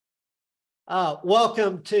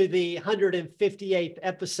Welcome to the 158th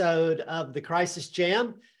episode of the Crisis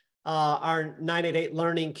Jam, our 988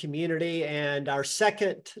 learning community, and our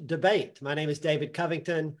second debate. My name is David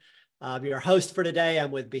Covington. I'm your host for today.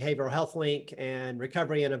 I'm with Behavioral Health Link and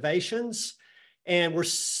Recovery Innovations. And we're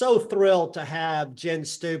so thrilled to have Jenn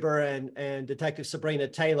Stuber and Detective Sabrina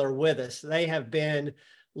Taylor with us. They have been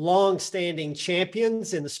long-standing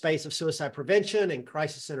champions in the space of suicide prevention and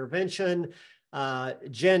crisis intervention.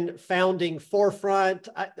 Jenn founding Forefront.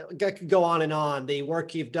 I could go on and on. The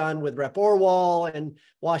work you've done with Rep. Orwell and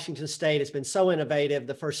Washington State has been so innovative.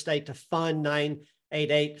 The first state to fund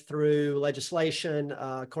 988 through legislation,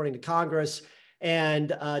 according to Congress.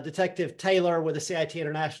 And Detective Taylor with the CIT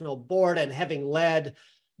International Board and having led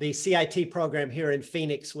the CIT program here in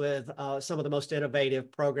Phoenix with some of the most innovative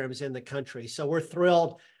programs in the country. So we're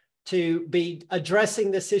thrilled to be addressing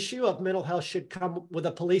this issue of mental health should come with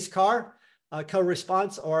a police car.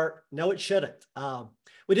 Co-response, or no, it shouldn't.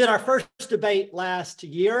 We did our first debate last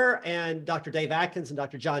year, and Dr. Dave Atkins and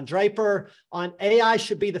Dr. John Draper on AI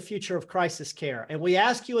should be the future of crisis care. And we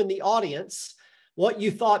asked you in the audience what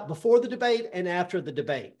you thought before the debate and after the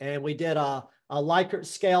debate. And we did a Likert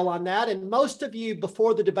scale on that. And most of you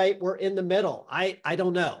before the debate were in the middle. I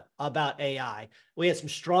don't know about AI. We had some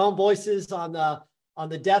strong voices on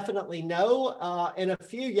the definitely no, and a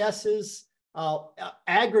few yeses.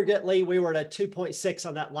 Aggregately, we were at a 2.6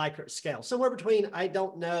 on that Likert scale, somewhere between I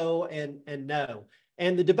don't know and no.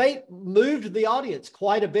 And the debate moved the audience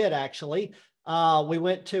quite a bit, actually. We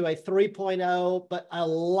went to a 3.0, but a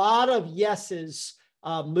lot of yeses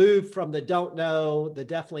moved from the don't know, the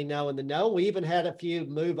definitely no, and the no. We even had a few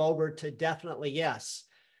move over to definitely yes.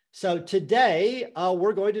 So today,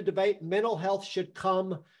 we're going to debate mental health should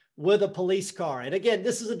come with a police car. And again,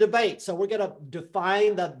 this is a debate, so we're going to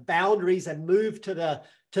define the boundaries and move to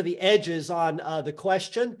the edges on the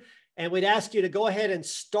question. And we'd ask you to go ahead and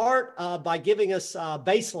start by giving us a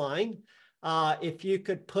baseline. If you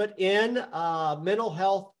could put in mental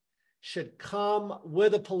health should come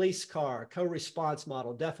with a police car, co-response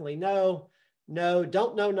model. Definitely no, no,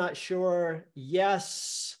 don't know, not sure,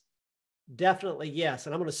 yes, definitely yes.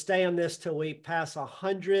 And I'm going to stay on this till we pass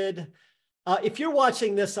 100. If you're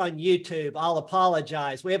watching this on YouTube, I'll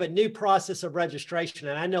apologize. We have a new process of registration,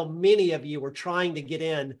 and I know many of you were trying to get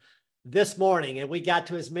in this morning, and we got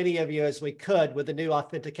to as many of you as we could with the new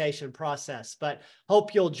authentication process, but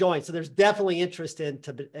hope you'll join. So there's definitely interest in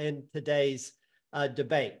today's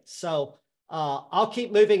debate. So I'll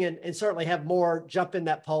keep moving and certainly have more jump in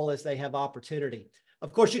that poll as they have opportunity.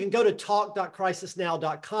 Of course, you can go to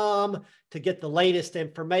talk.crisisnow.com to get the latest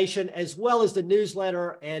information, as well as the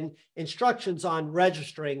newsletter and instructions on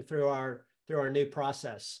registering through our new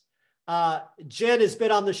process. Jenn has been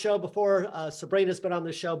on the show before. Sabrina's been on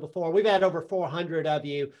the show before. We've had over 400 of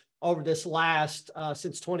you over this last,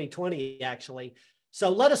 since 2020, actually. So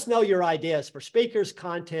let us know your ideas for speakers,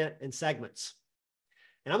 content, and segments.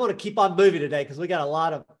 And I'm going to keep on moving today because we got a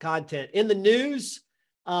lot of content. In the news,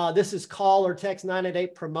 this is call or text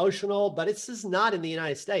 988 promotional, but this is not in the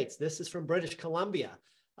United States. This is from British Columbia.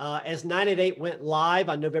 As 988 went live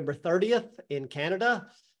on November 30th in Canada,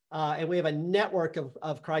 and we have a network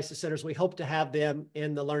of crisis centers. We hope to have them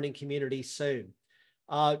in the learning community soon.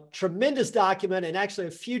 Tremendous document, and actually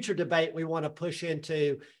a future debate we want to push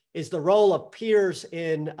into is the role of peers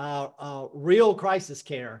in real crisis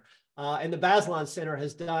care. And the Bazelon Center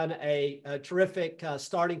has done a terrific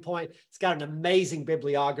starting point. It's got an amazing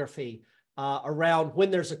bibliography around when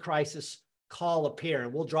there's a crisis, call a peer.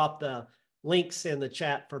 And we'll drop the links in the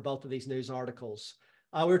chat for both of these news articles.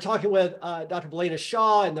 We were talking with Dr. Belina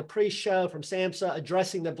Shaw in the pre-show from SAMHSA,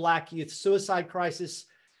 addressing the Black youth suicide crisis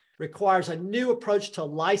requires a new approach to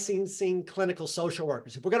licensing clinical social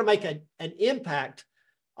workers. If we're going to make an impact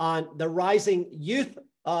on the rising youth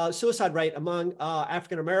suicide rate among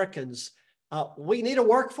African Americans, we need a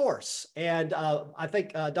workforce. And I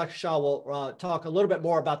think Dr. Shaw will talk a little bit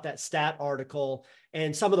more about that stat article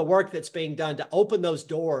and some of the work that's being done to open those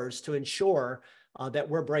doors to ensure that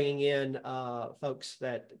we're bringing in folks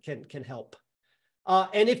that can help.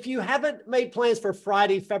 And if you haven't made plans for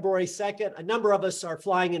Friday, February 2nd, a number of us are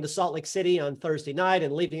flying into Salt Lake City on Thursday night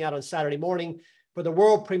and leaving out on Saturday morning for the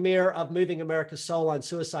world premiere of Moving America's Soul on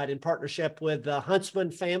Suicide in partnership with the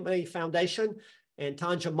Huntsman Family Foundation and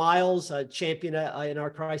Tanja Miles, a champion in our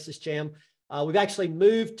Crisis Jam. We've actually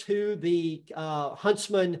moved to the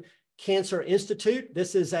Huntsman Cancer Institute.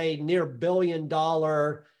 This is a near $1 billion,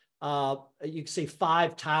 you can see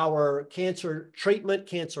 5-tower cancer treatment,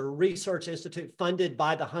 cancer research institute funded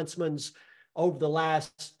by the Huntsmans over the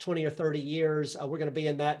last 20 or 30 years. We're going to be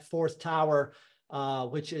in that 4th tower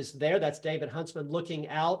which is there. That's David Huntsman looking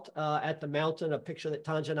out at the mountain, a picture that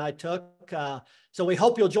Tanja and I took. So we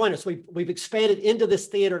hope you'll join us. We've expanded into this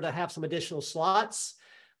theater to have some additional slots.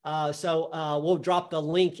 So we'll drop the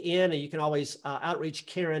link in, and you can always outreach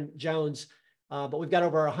Karen Jones. But we've got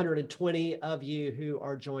over 120 of you who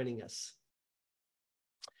are joining us.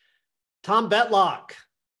 Tom Betlock,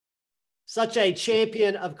 such a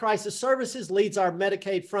champion of crisis services, leads our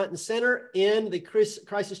Medicaid front and center in the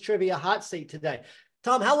crisis trivia hot seat today.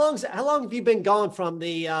 Tom, how long have you been gone from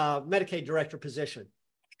the Medicaid director position?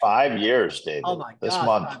 5 years, David. Oh my God! This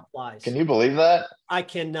month. Time flies. Can you believe that? I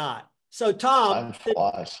cannot. So Tom, time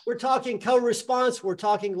flies. We're talking co-response. We're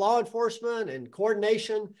talking law enforcement and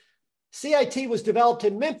coordination. CIT was developed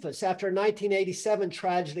in Memphis after a 1987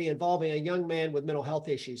 tragedy involving a young man with mental health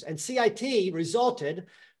issues. And CIT resulted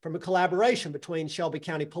from a collaboration between Shelby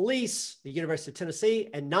County Police, the University of Tennessee,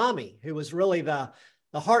 and NAMI, who was really the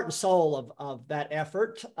heart and soul of that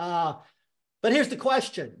effort. But here's the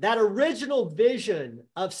question. That original vision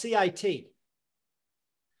of CIT,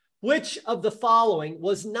 which of the following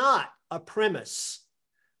was not a premise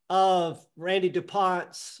of Randy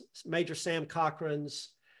DuPont's, Major Sam Cochran's?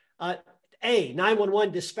 A,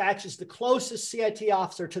 911 dispatches the closest CIT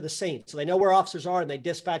officer to the scene. So they know where officers are and they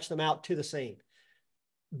dispatch them out to the scene.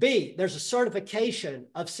 B, there's a certification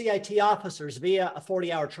of CIT officers via a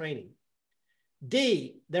 40-hour training.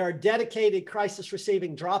 D, there are dedicated crisis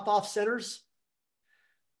receiving drop-off centers.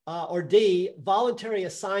 Or D, voluntary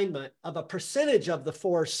assignment of a percentage of the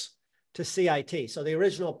force to CIT. So the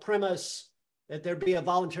original premise that there'd be a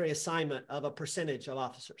voluntary assignment of a percentage of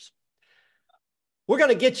officers. We're going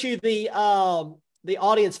to get you the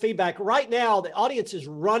audience feedback. Right now, the audience is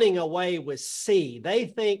running away with C. They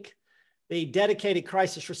think the dedicated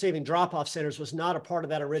crisis receiving drop-off centers was not a part of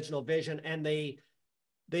that original vision. And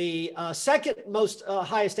the second most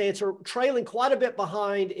highest answer, trailing quite a bit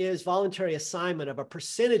behind, is voluntary assignment of a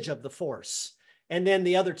percentage of the force. And then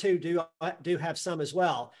the other two do have some as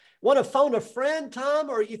well. Want to phone a friend, Tom,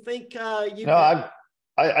 or you think you? No,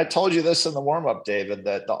 I told you this in the warm-up, David,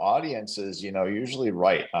 that the audience is, usually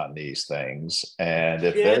right on these things. And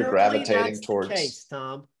if they're gravitating towards the case,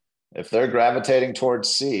 Tom. If they're gravitating towards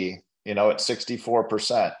C, at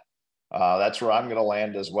 64%, that's where I'm going to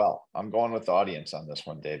land as well. I'm going with the audience on this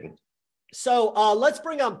one, David. So let's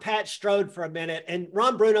bring on Pat Strode for a minute. And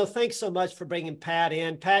Ron Bruno, thanks so much for bringing Pat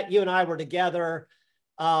in. Pat, you and I were together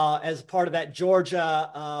as part of that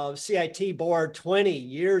Georgia CIT board 20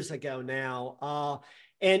 years ago now.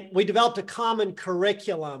 And we developed a common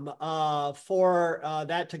curriculum for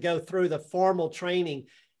that to go through the formal training.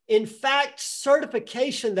 In fact,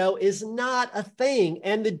 certification, though, is not a thing.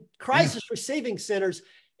 And the crisis receiving centers,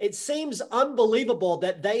 it seems unbelievable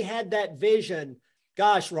that they had that vision,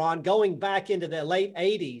 gosh, Ron, going back into the late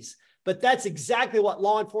 80s. But that's exactly what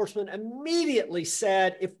law enforcement immediately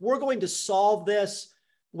said. If we're going to solve this,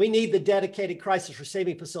 we need the dedicated crisis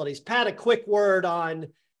receiving facilities. Pat, a quick word on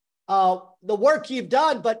the work you've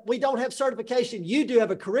done, but we don't have certification. You do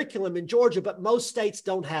have a curriculum in Georgia, but most states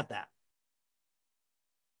don't have that.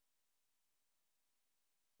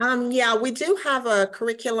 Yeah, we do have a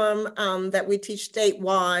curriculum that we teach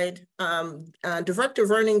statewide. Director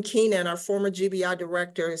Vernon Keenan, our former GBI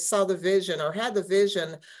director, saw the vision or had the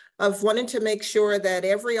vision of wanting to make sure that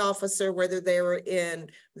every officer, whether they were in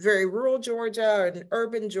very rural Georgia or in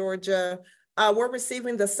urban Georgia, were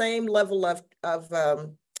receiving the same level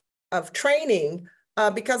of training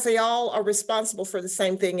because they all are responsible for the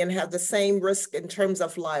same thing and have the same risk in terms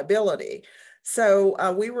of liability.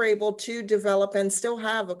 So we were able to develop and still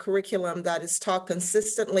have a curriculum that is taught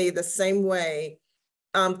consistently the same way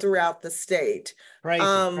throughout the state.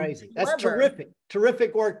 Crazy. That's terrific.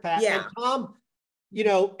 Terrific work, Pat. Yeah. And Tom,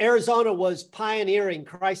 Arizona was pioneering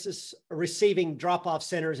crisis receiving drop-off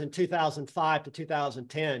centers in 2005 to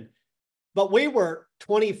 2010. But we were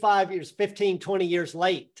 15, 20 years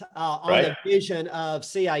late on the vision of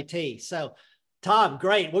CIT. So Tom,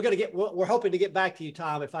 great. We're hoping to get back to you,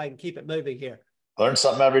 Tom, if I can keep it moving here. Learn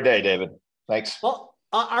something every day, David. Thanks. Well,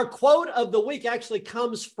 our quote of the week actually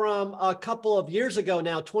comes from a couple of years ago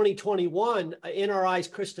now, 2021. NRI's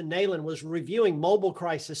Kristen Nayland was reviewing mobile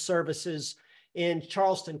crisis services in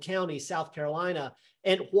Charleston County, South Carolina.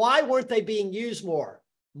 And why weren't they being used more?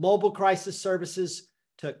 Mobile crisis services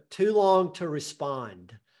took too long to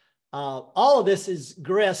respond. All of this is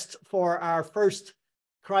grist for our first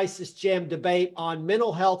Crisis Jam debate on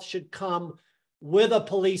mental health should come with a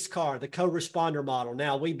police car, the co-responder model.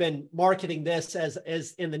 Now, we've been marketing this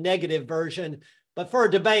as in the negative version, but for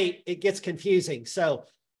a debate, it gets confusing. So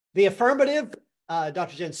the affirmative,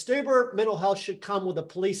 Dr. Jenn Stuber, mental health should come with a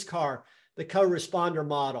police car, the co-responder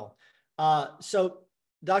model. So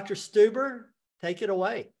Dr. Stuber, take it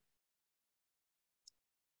away.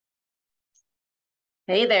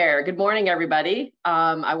 Hey there, good morning, everybody.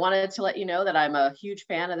 I wanted to let you know that I'm a huge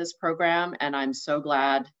fan of this program, and I'm so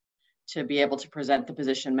glad to be able to present the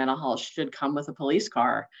position mental health should come with a police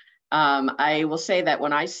car. I will say that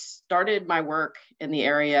when I started my work in the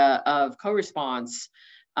area of co-response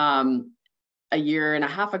a year and a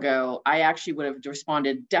half ago, I actually would have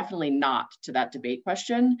responded definitely not to that debate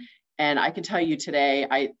question. And I can tell you today,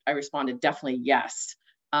 I responded definitely yes,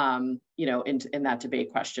 in that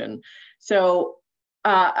debate question. So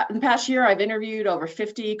in the past year, I've interviewed over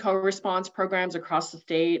 50 co-response programs across the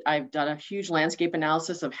state. I've done a huge landscape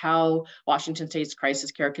analysis of how Washington State's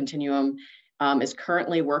crisis care continuum is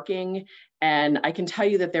currently working. And I can tell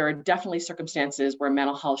you that there are definitely circumstances where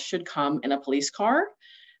mental health should come in a police car.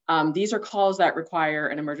 These are calls that require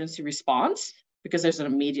an emergency response because there's an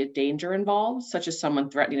immediate danger involved, such as someone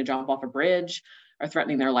threatening to jump off a bridge or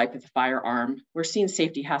threatening their life with a firearm, where scene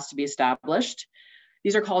safety has to be established.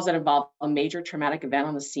 These are calls that involve a major traumatic event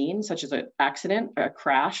on the scene, such as an accident, a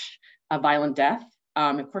crash, a violent death.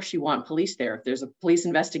 Of course, you want police there if there's a police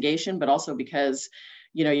investigation, but also because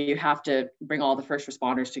you have to bring all the first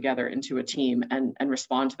responders together into a team and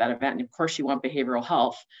respond to that event. And of course, you want behavioral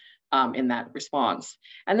health in that response.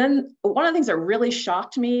 And then one of the things that really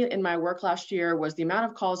shocked me in my work last year was the amount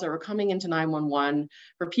of calls that were coming into 911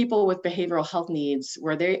 for people with behavioral health needs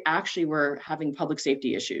where they actually were having public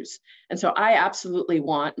safety issues. And so I absolutely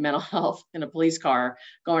want mental health in a police car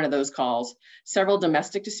going to those calls. Several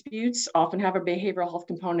domestic disputes often have a behavioral health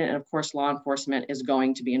component, and of course, law enforcement is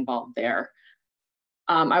going to be involved there.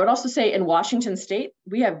 I would also say in Washington State,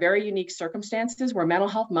 we have very unique circumstances where mental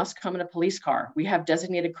health must come in a police car. We have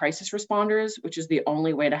designated crisis responders, which is the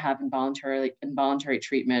only way to have involuntary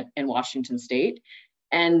treatment in Washington State.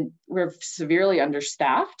 And we're severely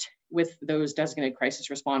understaffed with those designated crisis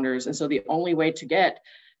responders. And so the only way to get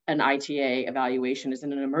an ITA evaluation is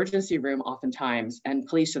in an emergency room oftentimes, and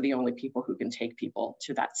police are the only people who can take people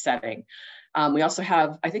to that setting. We also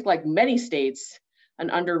have, I think like many states, an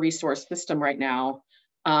under-resourced system right now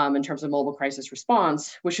in terms of mobile crisis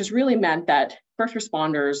response, which has really meant that first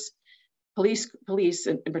responders, police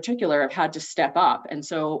in particular, have had to step up. And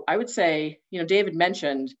so I would say, David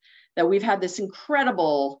mentioned that we've had this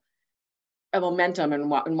incredible momentum in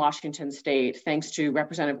Washington State, thanks to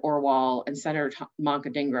Representative Orwell and Senator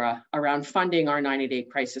Moncadingra around funding our 90-day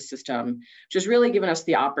crisis system, which has really given us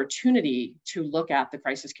the opportunity to look at the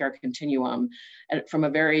crisis care continuum from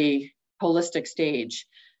a very holistic stage.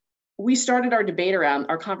 We started our debate around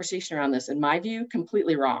our conversation around this, in my view,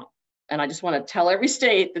 completely wrong. And I just want to tell every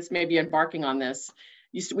state that's maybe embarking on this,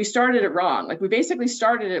 we started it wrong. Like we basically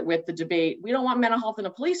started it with the debate, we don't want mental health in a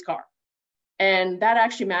police car. And that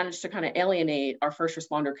actually managed to kind of alienate our first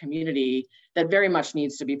responder community that very much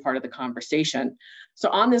needs to be part of the conversation. So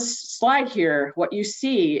on this slide here, what you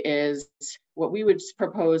see is what we would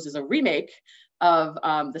propose is a remake of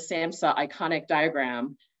the SAMHSA iconic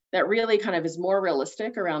diagram that really kind of is more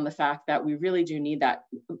realistic around the fact that we really do need that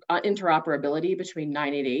interoperability between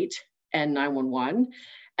 988 and 911,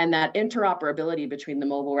 and that interoperability between the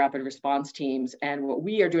mobile rapid response teams and what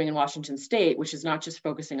we are doing in Washington State, which is not just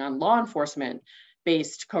focusing on law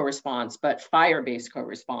enforcement-based co-response, but fire-based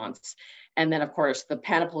co-response. And then of course, the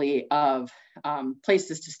panoply of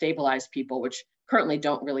places to stabilize people, which currently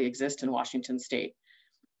don't really exist in Washington State.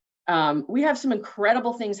 We have some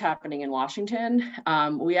incredible things happening in Washington.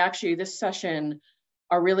 We actually, this session,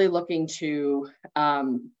 are really looking to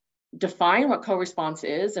define what co-response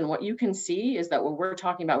is. And what you can see is that what we're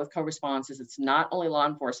talking about with co-response is it's not only law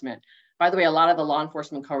enforcement. By the way, a lot of the law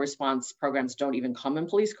enforcement co-response programs don't even come in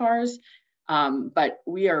police cars. But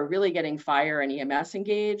we are really getting fire and EMS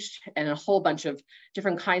engaged and a whole bunch of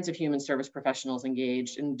different kinds of human service professionals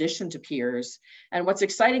engaged in addition to peers. And what's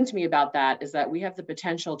exciting to me about that is that we have the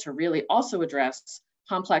potential to really also address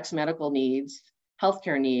complex medical needs,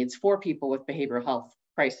 healthcare needs for people with behavioral health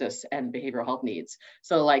crisis and behavioral health needs.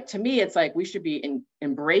 So like, to me, it's like we should be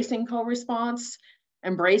embracing co-response,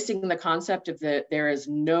 embracing the concept of there is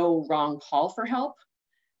no wrong call for help.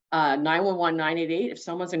 911, 988, if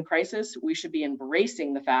someone's in crisis, we should be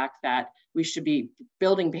embracing the fact that we should be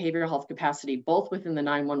building behavioral health capacity, both within the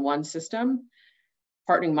 911 system,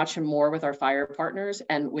 partnering much more with our fire partners,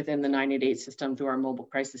 and within the 988 system through our mobile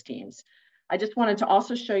crisis teams. I just wanted to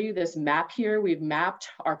also show you this map here. We've mapped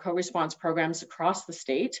our co-response programs across the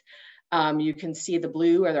state. You can see the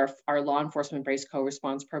blue are our law enforcement-based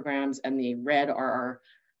co-response programs, and the red are our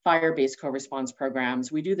fire-based co-response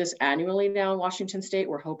programs. We do this annually now in Washington State.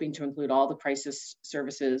 We're hoping to include all the crisis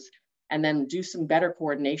services and then do some better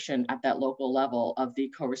coordination at that local level of the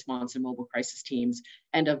co-response and mobile crisis teams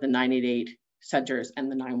and of the 988 centers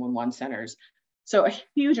and the 911 centers. So a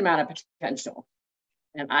huge amount of potential.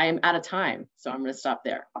 And I am out of time, so I'm going to stop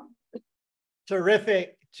there.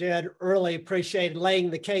 Terrific, Jen. Really appreciate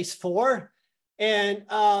laying the case for. And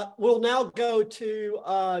we'll now go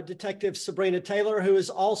to Detective Sabrina Taylor, who is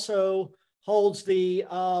also holds the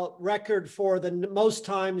record for the most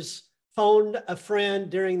times phoned a friend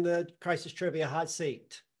during the Crisis Trivia Hot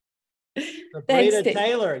Seat. Sabrina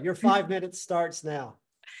Taylor, your 5 minutes starts now.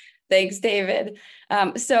 Thanks, David.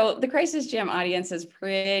 So the Crisis Jam audience is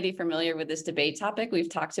pretty familiar with this debate topic. We've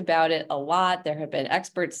talked about it a lot. There have been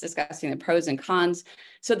experts discussing the pros and cons.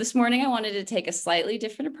 So this morning I wanted to take a slightly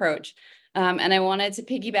different approach. And I wanted to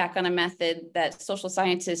piggyback on a method that social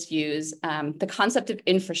scientists use, the concept of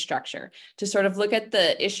infrastructure, to sort of look at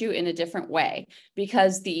the issue in a different way,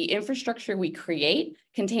 because the infrastructure we create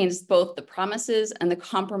contains both the promises and the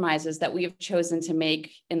compromises that we have chosen to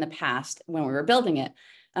make in the past when we were building it.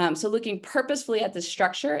 So looking purposefully at the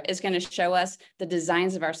structure is going to show us the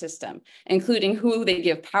designs of our system, including who they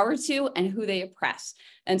give power to and who they oppress.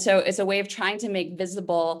 And so it's a way of trying to make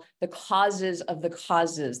visible the causes of the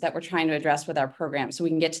causes that we're trying to address with our program, so we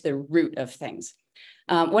can get to the root of things.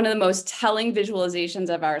 One of the most telling visualizations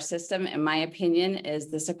of our system, in my opinion, is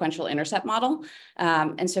the sequential intercept model.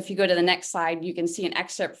 And so if you go to the next slide, you can see an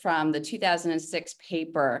excerpt from the 2006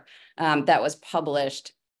 paper that was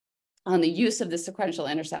published on the use of the sequential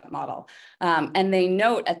intercept model. And they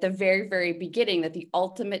note at the very, very beginning that the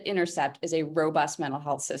ultimate intercept is a robust mental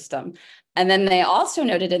health system. And then they also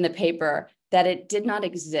noted in the paper that it did not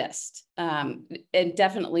exist, and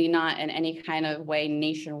definitely not in any kind of way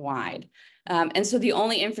nationwide. And so the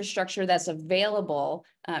only infrastructure that's available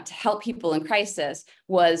to help people in crisis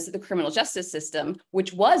was the criminal justice system,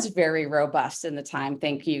 which was very robust in the time,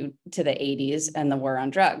 thank you to the 80s and the war on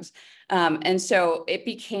drugs. And so it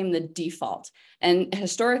became the default. And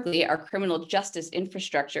historically, our criminal justice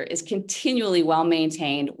infrastructure is continually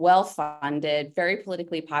well-maintained, well-funded, very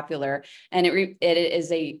politically popular, and it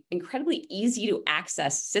is a incredibly easy to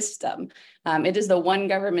access system. It is the one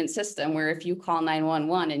government system where if you call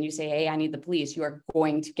 911 and you say, hey, I need the police, you are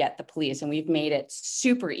going to get the police. And we've made it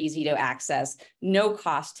super easy to access, no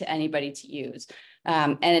cost to anybody to use.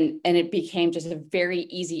 And it became just a very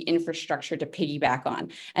easy infrastructure to piggyback on.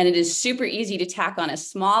 And it is super easy to tack on a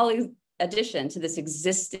small addition to this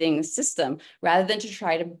existing system rather than to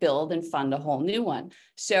try to build and fund a whole new one.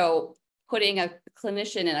 So putting a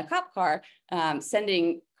clinician in a cop car,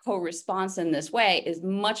 sending co-response in this way is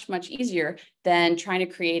much, much easier than trying to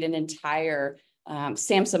create an entire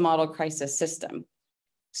SAMHSA model crisis system.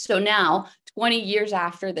 So now, 20 years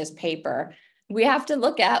after this paper, we have to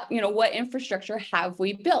look at, what infrastructure have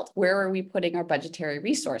we built? Where are we putting our budgetary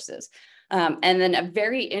resources? And then a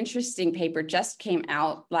very interesting paper just came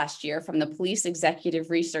out last year from the Police Executive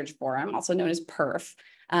Research Forum, also known as PERF.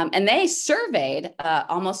 And they surveyed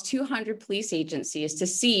almost 200 police agencies to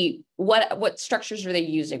see what structures are they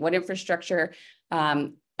using, what infrastructure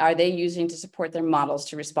are they using to support their models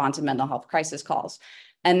to respond to mental health crisis calls.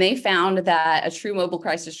 And they found that a true mobile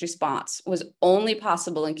crisis response was only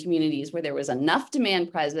possible in communities where there was enough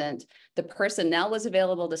demand present, the personnel was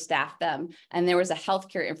available to staff them, and there was a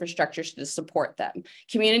healthcare infrastructure to support them.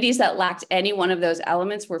 Communities that lacked any one of those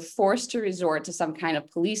elements were forced to resort to some kind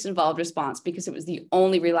of police-involved response because it was the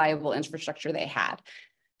only reliable infrastructure they had.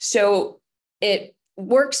 So it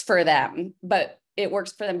works for them, but it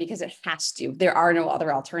works for them because it has to. There are no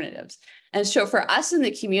other alternatives. And so for us in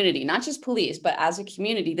the community, not just police, but as a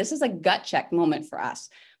community, this is a gut check moment for us.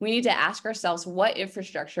 We need to ask ourselves, what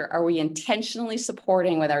infrastructure are we intentionally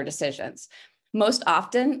supporting with our decisions? Most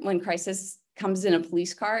often when crisis comes in a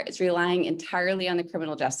police car, it's relying entirely on the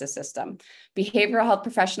criminal justice system. Behavioral health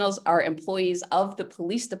professionals are employees of the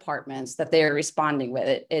police departments that they are responding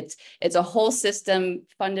with. It's a whole system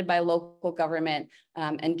funded by local government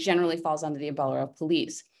and generally falls under the umbrella of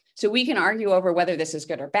police. So we can argue over whether this is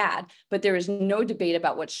good or bad, but there is no debate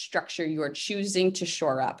about what structure you are choosing to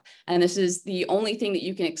shore up. And this is the only thing that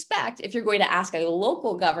you can expect if you're going to ask a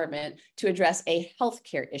local government to address a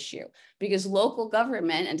healthcare issue, because local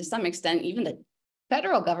government, and to some extent, even the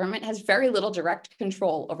federal government, has very little direct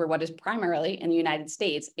control over what is primarily in the United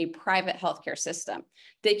States a private healthcare system.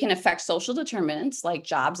 They can affect social determinants like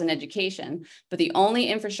jobs and education, but the only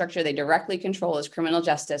infrastructure they directly control is criminal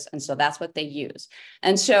justice, and so that's what they use.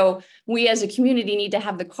 And so we as a community need to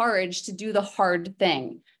have the courage to do the hard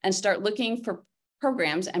thing and start looking for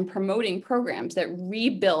programs and promoting programs that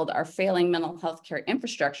rebuild our failing mental health care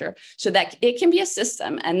infrastructure so that it can be a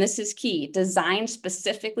system, and this is key, designed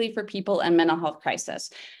specifically for people in mental health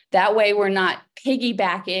crisis. That way we're not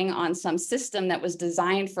piggybacking on some system that was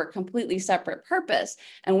designed for a completely separate purpose,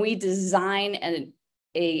 and we design an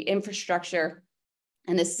infrastructure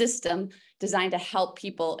and a system designed to help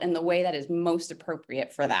people in the way that is most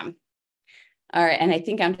appropriate for them. All right, and I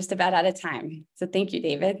think I'm just about out of time. So thank you,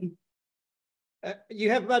 David. You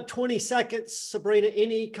have about 20 seconds, Sabrina.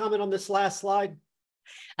 Any comment on this last slide?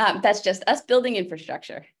 That's just us building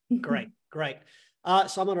infrastructure. Great, great.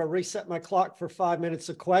 So I'm going to reset my clock for 5 minutes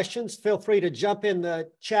of questions. Feel free to jump in the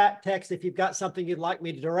chat text if you've got something you'd like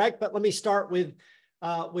me to direct, but let me start with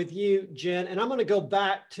you, Jen, and I'm going to go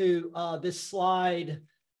back to this slide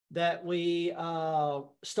that we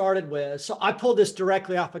started with. So I pulled this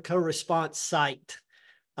directly off a co-response site,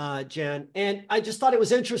 Jen, and I just thought it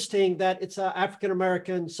was interesting that it's an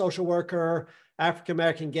African-American social worker,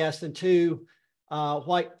 African-American guest, and two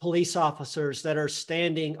white police officers that are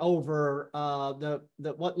standing over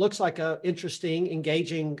the what looks like a interesting,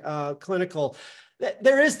 engaging clinical.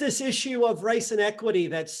 There is this issue of race and equity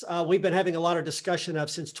that's we've been having a lot of discussion of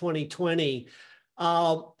since 2020.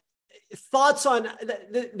 Thoughts on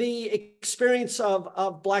the experience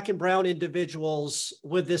of Black and Brown individuals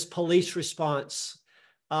with this police response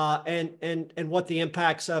and what the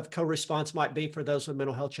impacts of co-response might be for those with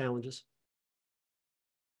mental health challenges?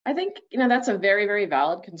 I think, that's a very, very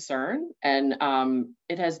valid concern. And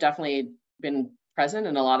it has definitely been present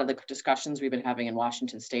in a lot of the discussions we've been having in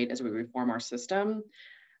Washington State as we reform our system.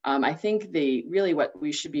 I think really what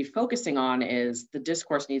we should be focusing on is the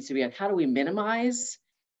discourse needs to be on how do we minimize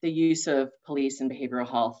the use of police and behavioral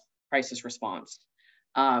health crisis response,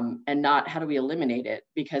 and not how do we eliminate it,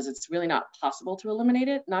 because it's really not possible to eliminate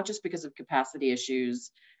it, not just because of capacity issues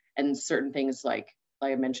and certain things like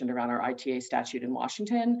I mentioned around our ITA statute in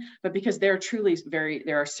Washington, but because there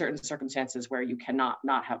are certain circumstances where you cannot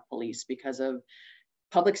not have police because of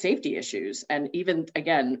public safety issues. And even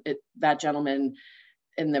again, that gentleman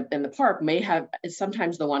in the park is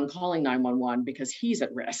sometimes the one calling 911 because he's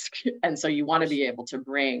at risk. And so you want to be able to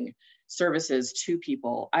bring services to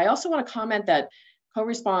people. I also want to comment that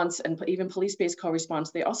co-response and even police-based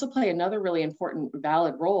co-response, they also play another really important,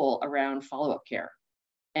 valid role around follow-up care.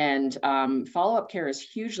 And follow-up care is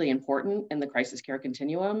hugely important in the crisis care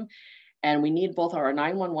continuum. And we need both our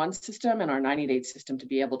 911 system and our 988 system to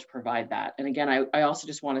be able to provide that. And again, I also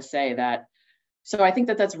just want to say that, so I think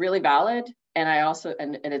that that's really valid. And I also,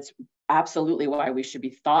 and it's absolutely why we should be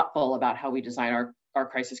thoughtful about how we design our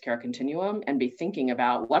crisis care continuum and be thinking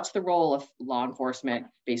about what's the role of law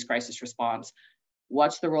enforcement-based crisis response,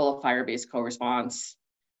 what's the role of fire-based co-response,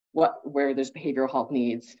 where there's behavioral health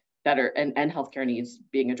needs that are and healthcare needs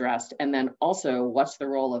being addressed, and then also what's the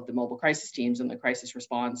role of the mobile crisis teams in the crisis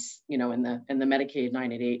response, in the Medicaid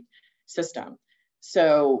 988 system.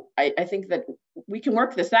 So I think that we can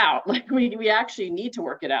work this out. Like we actually need to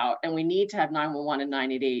work it out, and we need to have 911 and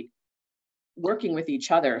 988 working with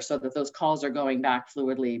each other so that those calls are going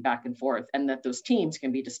fluidly back and forth, and that those teams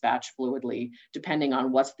can be dispatched fluidly depending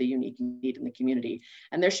on what's the unique need in the community.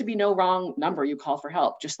 And there should be no wrong number you call for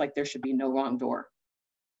help, just like there should be no wrong door.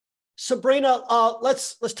 Sabrina,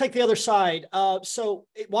 let's take the other side. So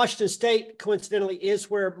Washington State, coincidentally, is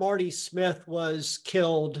where Marty Smith was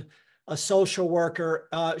killed, a social worker.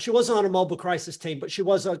 She wasn't on a mobile crisis team, but she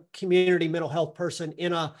was a community mental health person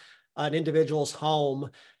in an individual's home.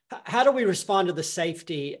 How do we respond to the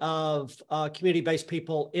safety of community-based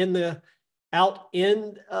people out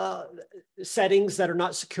in settings that are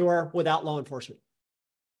not secure without law enforcement?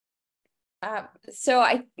 So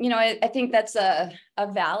I think that's a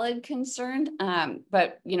valid concern,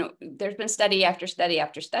 but there's been study after study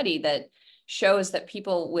after study that shows that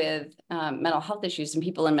people with mental health issues and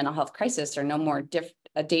people in mental health crisis are no more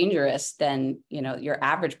dangerous than your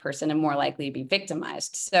average person and more likely to be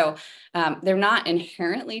victimized. So they're not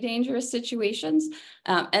inherently dangerous situations.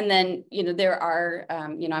 And then there are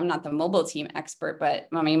I'm not the mobile team expert, but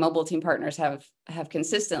my mobile team partners have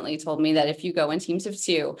consistently told me that if you go in teams of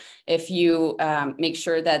two, if you make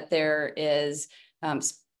sure that there is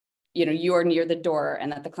you're near the door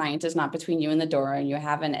and that the client is not between you and the door, and you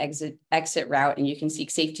have an exit route, and you can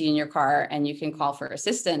seek safety in your car and you can call for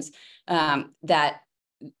assistance, that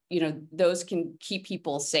those can keep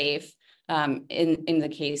people safe in the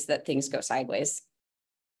case that things go sideways.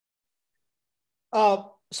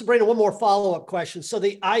 Sabrina, one more follow-up question. So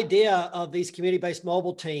the idea of these community-based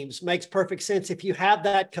mobile teams makes perfect sense if you have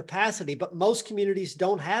that capacity, but most communities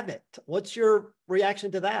don't have it. What's your reaction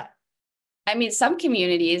to that? I mean, some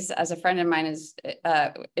communities, as a friend of mine has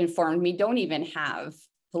informed me, don't even have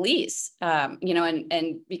police, you know,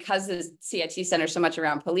 and because the CIT center is so much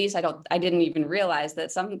around police, I didn't even realize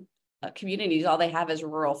that some communities, all they have is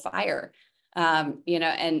rural fire, you know,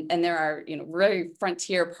 and there are, you know, really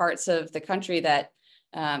frontier parts of the country that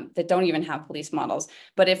that don't even have police models.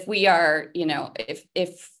 But if we are, you know,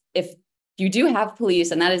 if you do have police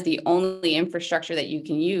and that is the only infrastructure that you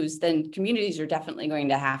can use, then communities are definitely going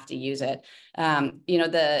to have to use it. You know,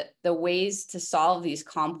 the ways to solve these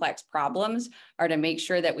complex problems are to make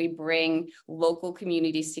sure that we bring local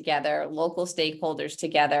communities together, local stakeholders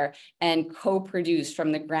together, and co-produce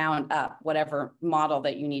from the ground up whatever model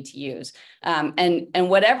that you need to use. And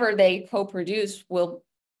whatever they co-produce will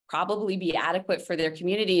probably be adequate for their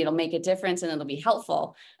community. It'll make a difference and it'll be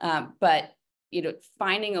helpful. But you know,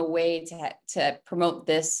 finding a way to promote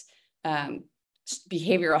this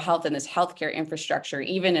behavioral health and this healthcare infrastructure,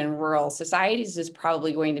 even in rural societies, is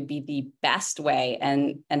probably going to be the best way,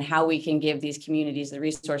 and how we can give these communities the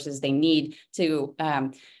resources they need to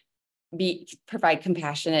provide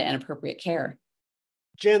compassionate and appropriate care.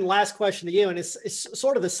 Jen, last question to you, and it's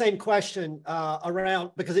sort of the same question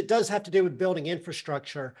around, because it does have to do with building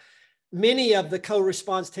infrastructure. Many of the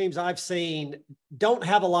co-response teams I've seen don't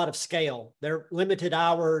have a lot of scale. They're limited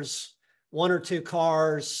hours, 1 or 2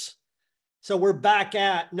 cars. So we're back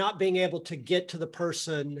at not being able to get to the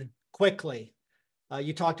person quickly.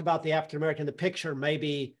 You talked about the African-American in the picture,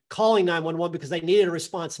 maybe calling 911 because they needed a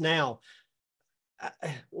response now.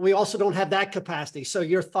 We also don't have that capacity. So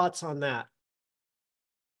your thoughts on that?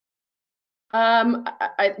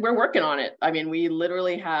 We're working on it. I mean, we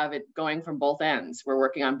literally have it going from both ends. We're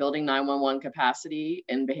working on building 911 capacity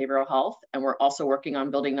in behavioral health, and we're also working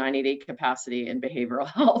on building 988 capacity in behavioral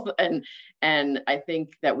health. And I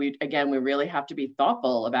think that we really have to be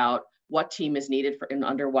thoughtful about what team is needed for and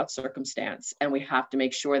under what circumstance. And we have to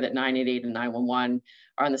make sure that 988 and 911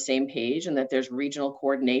 are on the same page, and that there's regional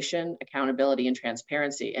coordination, accountability, and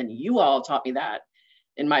transparency. And you all taught me that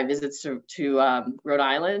in my visits to Rhode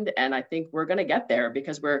Island. And I think we're going to get there,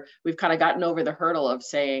 because we've kind of gotten over the hurdle of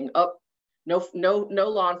saying, oh, no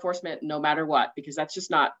law enforcement, no matter what, because that's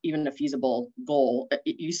just not even a feasible goal.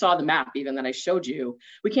 You saw the map even that I showed you.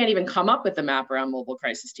 We can't even come up with the map around mobile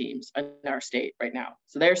crisis teams in our state right now.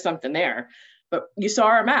 So there's something there. But you saw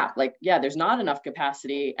our map, like, yeah, there's not enough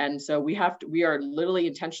capacity. And so we are literally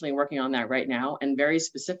intentionally working on that right now, and very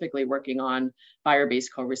specifically working on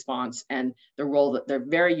fire-based co-response and the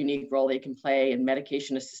very unique role they can play in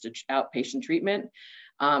medication-assisted outpatient treatment,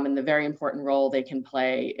 and the very important role they can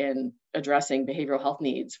play in addressing behavioral health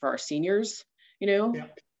needs for our seniors, you know?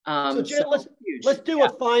 Yeah. So Jen, let's do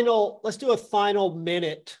a final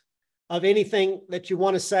minute of anything that you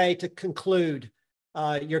want to say to conclude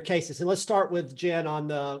your cases. And let's start with Jen on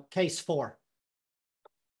the case 4.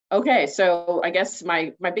 Okay, so I guess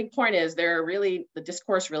my big point is the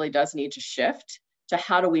discourse really does need to shift to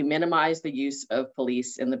how do we minimize the use of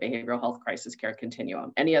police in the behavioral health crisis care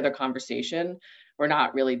continuum. Any other conversation we're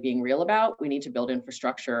not really being real about. We need to build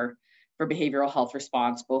infrastructure for behavioral health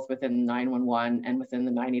response, both within 911 and within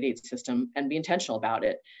the 988 system, and be intentional about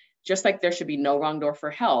it. Just like there should be no wrong door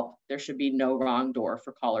for help, there should be no wrong door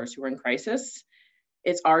for callers who are in crisis.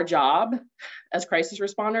 It's our job as crisis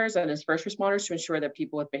responders and as first responders to ensure that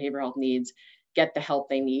people with behavioral health needs get the help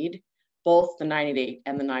they need. Both the 988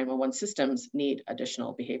 and the 911 systems need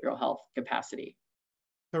additional behavioral health capacity.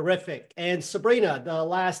 Terrific. And Sabrina, the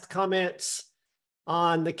last comments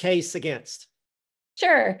on the case against.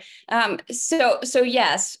 Sure. So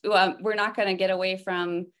yes, we're not going to get away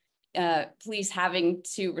from police having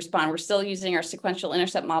to respond. We're still using our sequential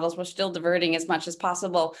intercept models. We're still diverting as much as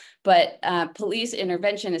possible, but police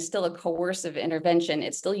intervention is still a coercive intervention.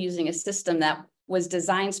 It's still using a system that was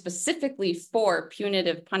designed specifically for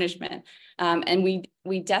punitive punishment. And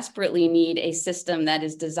we desperately need a system that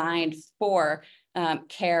is designed for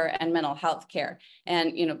care and mental health care.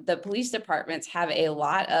 And, you know, the police departments have a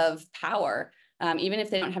lot of power, even if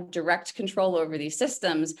they don't have direct control over these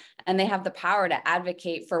systems, and they have the power to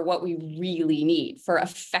advocate for what we really need for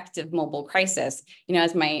effective mobile crisis. You know,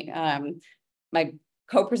 as my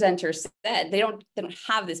co-presenter said, they don't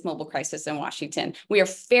have this mobile crisis in Washington. We are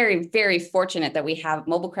very, very fortunate that we have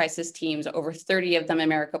mobile crisis teams, over 30 of them in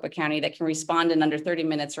Maricopa County, that can respond in under 30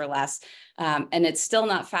 minutes or less. And it's still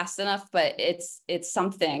not fast enough, but it's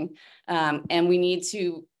something. And we need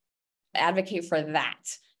to advocate for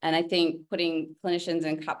that. And I think putting clinicians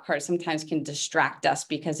in cop cars sometimes can distract us,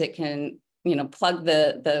 because it can, you know, plug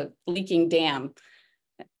the leaking dam.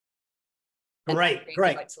 Great.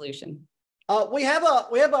 Right solution. We have a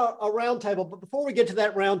roundtable, but before we get to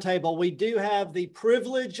that roundtable, we do have the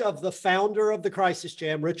privilege of the founder of the Crisis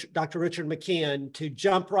Jam, Dr. Richard McKeon, to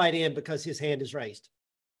jump right in because his hand is raised.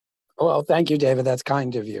 Well, thank you, David. That's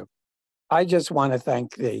kind of you. I just want to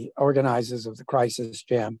thank the organizers of the Crisis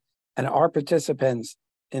Jam and our participants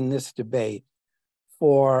in this debate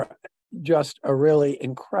for just a really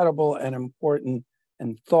incredible and important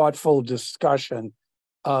and thoughtful discussion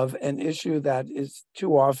of an issue that is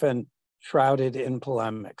too often shrouded in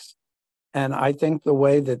polemics. And I think the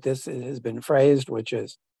way that this has been phrased, which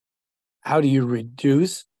is how do you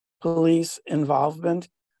reduce police involvement,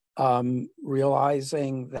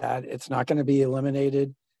 realizing that it's not going to be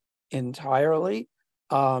eliminated entirely,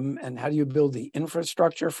 and how do you build the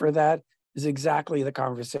infrastructure for that, is exactly the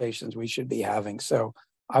conversations we should be having. So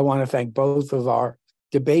I want to thank both of our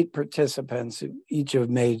debate participants who each have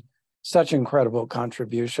made such incredible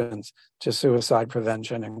contributions to suicide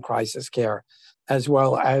prevention and crisis care, as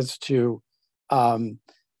well as to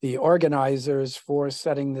the organizers for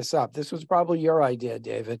setting this up. This was probably your idea,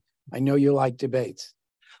 David. I know you like debates.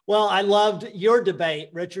 Well, I loved your debate,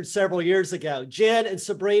 Richard, several years ago. Jenn and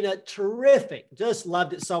Sabrina, terrific. Just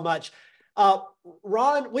loved it so much.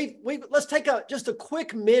 Ron, let's take just a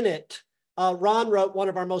quick minute. Ron wrote one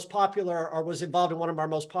of our most popular, or was involved in one of our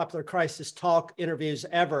most popular Crisis Talk interviews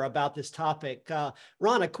ever about this topic.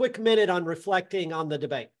 Ron, a quick minute on reflecting on the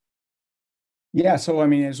debate. Yeah, so I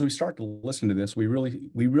mean, as we start to listen to this, we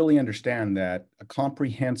really understand that a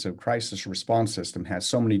comprehensive crisis response system has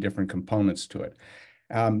so many different components to it.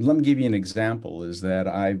 Let me give you an example, is that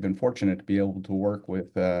I've been fortunate to be able to work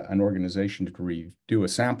with an organization to do a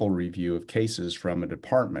sample review of cases from a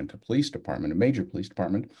department, a police department, a major police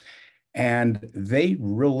department, and they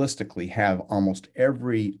realistically have almost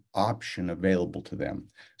every option available to them.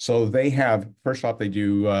 So they have, first off, they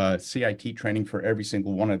do CIT training for every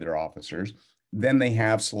single one of their officers. Then they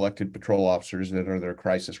have selected patrol officers that are their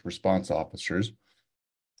crisis response officers.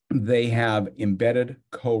 They have embedded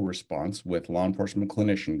co-response with law enforcement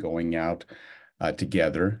clinician going out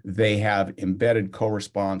together. They have embedded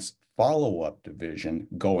co-response follow-up division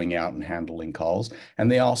going out and handling calls. And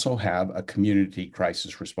they also have a community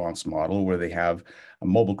crisis response model where they have a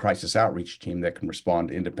mobile crisis outreach team that can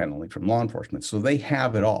respond independently from law enforcement. So they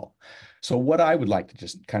have it all. So what I would like to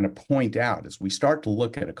just kind of point out is we start to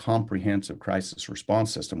look at a comprehensive crisis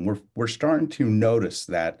response system. We're starting to notice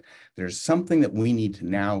that there's something that we need to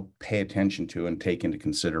now pay attention to and take into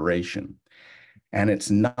consideration. And it's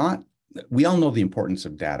not, we all know the importance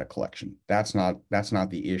of data collection. That's not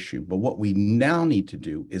the issue. But what we now need to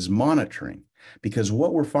do is monitoring, because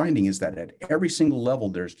what we're finding is that at every single level,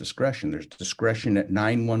 there's discretion. There's discretion at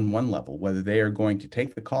 911 level, whether they are going to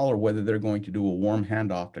take the call or whether they're going to do a warm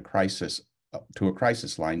handoff to a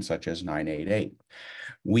crisis line such as 988.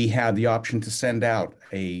 We have the option to send out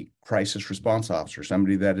a crisis response officer,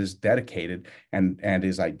 somebody that is dedicated and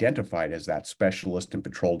is identified as that specialist in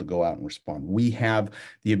patrol to go out and respond. We have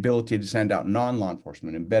the ability to send out non-law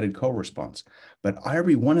enforcement, embedded co-response, but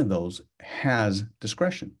every one of those has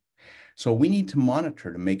discretion. So we need to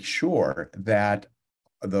monitor to make sure that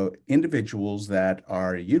the individuals that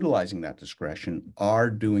are utilizing that discretion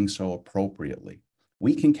are doing so appropriately.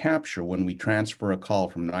 We can capture when we transfer a call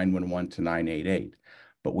from 911 to 988,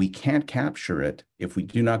 but we can't capture it if we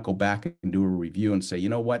do not go back and do a review and say, you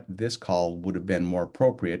know what, this call would have been more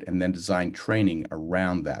appropriate, and then design training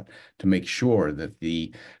around that to make sure that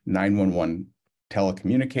the 911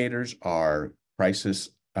 telecommunicators, our crisis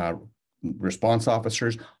response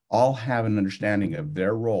officers, all have an understanding of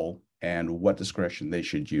their role and what discretion they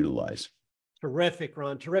should utilize. Terrific,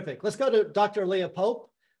 Ron, terrific. Let's go to Dr. Leah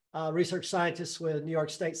Pope, research scientist with New York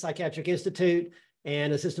State Psychiatric Institute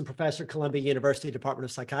and assistant professor at Columbia University Department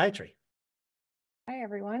of Psychiatry. Hi,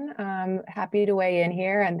 everyone. Happy to weigh in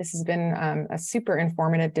here. And this has been a super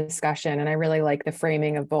informative discussion. And I really like the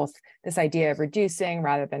framing of both this idea of reducing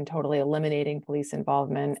rather than totally eliminating police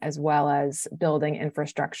involvement, as well as building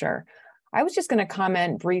infrastructure. I was just going to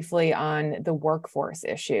comment briefly on the workforce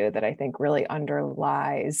issue that I think really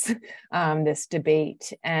underlies this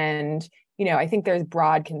debate. And I think there's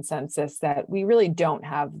broad consensus that we really don't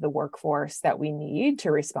have the workforce that we need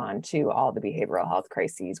to respond to all the behavioral health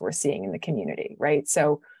crises we're seeing in the community, right?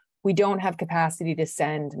 So we don't have capacity to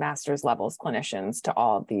send master's levels clinicians to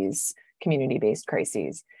all of these community-based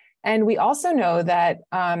crises. And we also know that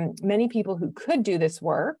many people who could do this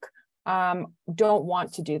work don't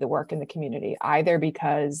want to do the work in the community, either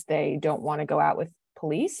because they don't want to go out with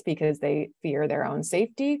police because they fear their own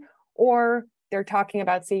safety, or they're talking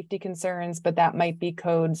about safety concerns, but that might be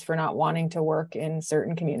codes for not wanting to work in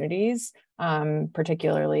certain communities,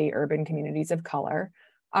 particularly urban communities of color.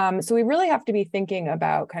 So we really have to be thinking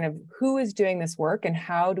about kind of who is doing this work and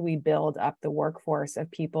how do we build up the workforce of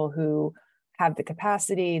people who have the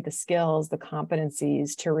capacity, the skills, the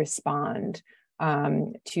competencies to respond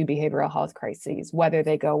to behavioral health crises, whether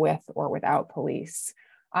they go with or without police.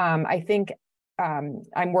 I think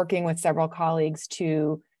I'm working with several colleagues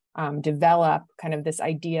to develop kind of this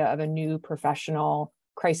idea of a new professional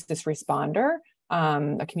crisis responder,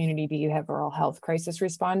 a community behavioral health crisis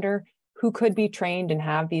responder, who could be trained and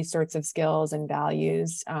have these sorts of skills and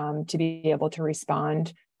values to be able to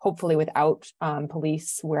respond, hopefully without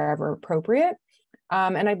police wherever appropriate.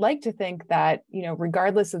 And I'd like to think that, you know,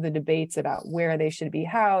 regardless of the debates about where they should be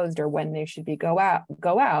housed or when they should be go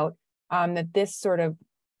out, that this sort of,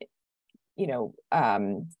 you know,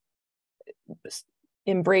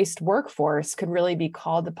 embraced workforce could really be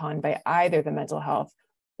called upon by either the mental health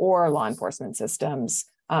or law enforcement systems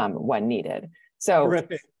when needed. So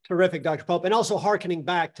terrific, Dr. Pope. And also hearkening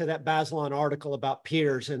back to that Bazelon article about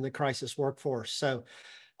peers in the crisis workforce. So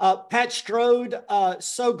Pat Strode,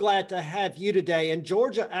 so glad to have you today. And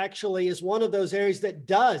Georgia actually is one of those areas that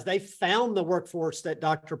does. They found the workforce that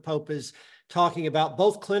Dr. Pope is talking about,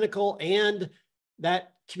 both clinical and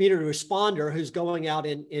that community responder who's going out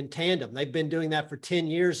in tandem. They've been doing that for 10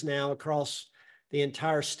 years now across the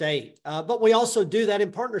entire state. But we also do that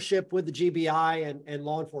in partnership with the GBI and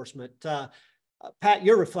law enforcement. Pat,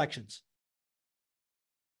 your reflections.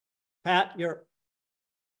 Pat,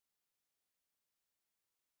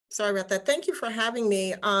 Sorry about that. Thank you for having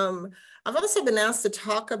me. I've also been asked to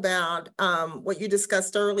talk about what you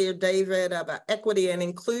discussed earlier, David, about equity and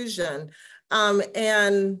inclusion.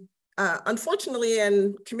 Unfortunately,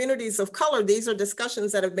 in communities of color, these are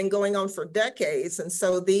discussions that have been going on for decades. And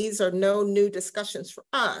so these are no new discussions for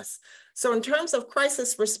us. So in terms of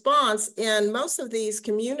crisis response, in most of these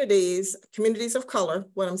communities of color,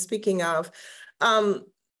 what I'm speaking of,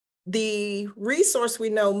 the resource we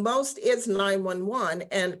know most is 911,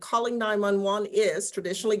 and calling 911 is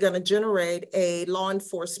traditionally going to generate a law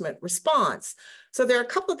enforcement response. So there are a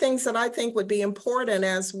couple of things that I think would be important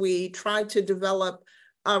as we try to develop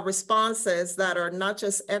responses that are not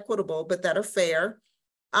just equitable, but that are fair,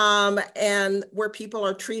 and where people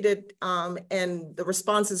are treated and the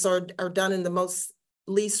responses are done in the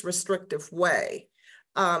least restrictive way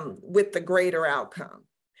with the greater outcome.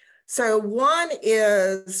 So one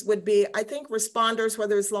would be, I think responders,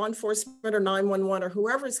 whether it's law enforcement or 911 or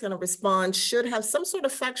whoever is going to respond, should have some sort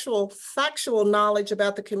of factual knowledge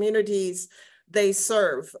about the communities they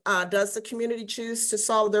serve. Does the community choose to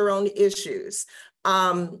solve their own issues?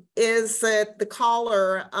 Is it the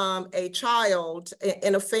caller a child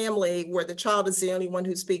in a family where the child is the only one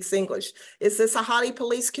who speaks English? Is this a hottie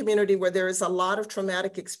police community where there is a lot of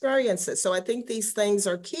traumatic experiences? So I think these things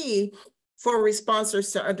are key for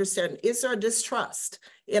responders to understand. Is there a distrust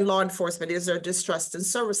in law enforcement? Is there a distrust in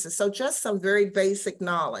services? So just some very basic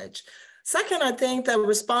knowledge. Second, I think that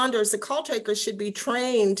responders, the call takers, should be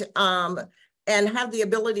trained and have the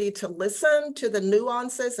ability to listen to the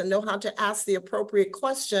nuances and know how to ask the appropriate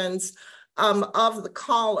questions of the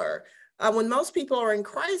caller. When most people are in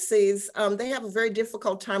crises, they have a very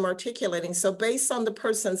difficult time articulating. So based on the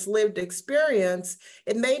person's lived experience,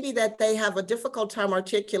 it may be that they have a difficult time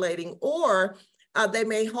articulating, or they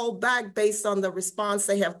may hold back based on the response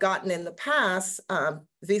they have gotten in the past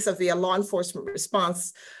vis-a-vis a law enforcement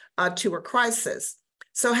response to a crisis.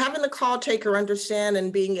 So having the call taker understand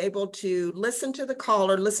and being able to listen to the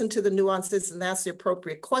caller, listen to the nuances and ask the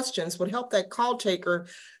appropriate questions would help that call taker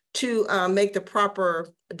to make the proper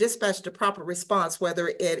dispatch, the proper response, whether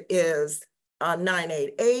it is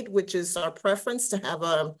 988, which is our preference to have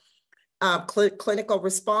a clinical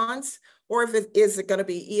response, or is it going to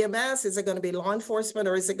be EMS, is it going to be law enforcement,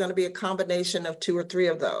 or is it going to be a combination of 2 or 3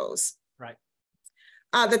 of those? Right.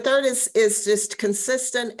 The third is just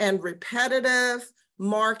consistent and repetitive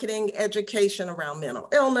marketing, education around mental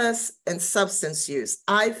illness and substance use.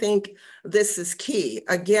 I think this is key.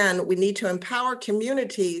 Again, we need to empower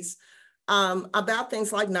communities about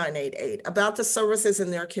things like 988, about the services in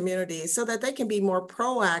their communities, so that they can be more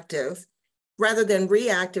proactive rather than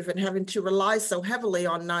reactive and having to rely so heavily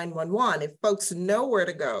on 911. If folks know where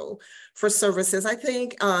to go for services, I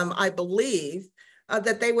think, I believe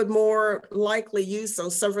that they would more likely use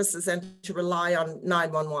those services and to rely on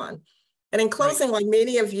 911. And in closing, like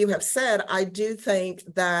many of you have said, I do think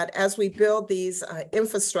that as we build these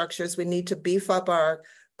infrastructures, we need to beef up our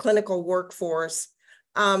clinical workforce,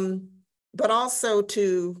 but also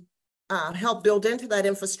to help build into that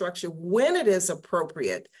infrastructure when it is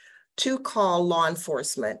appropriate to call law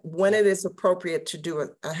enforcement, when it is appropriate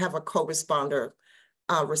to have a co-responder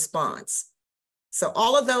response. So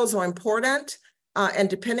all of those are important. And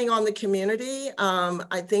depending on the community,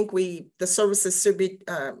 I think the services should be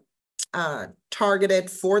targeted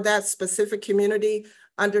for that specific community,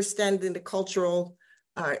 understanding the cultural,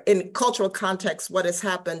 in cultural context, what has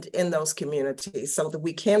happened in those communities so that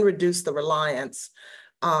we can reduce the reliance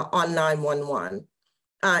on 911.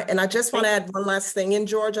 And I just want to add one last thing. In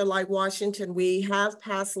Georgia, like Washington, we have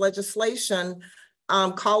passed legislation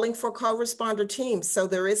calling for co-responder teams. So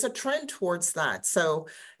there is a trend towards that. So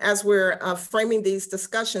as we're framing these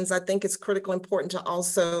discussions, I think it's critically important to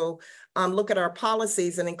also look at our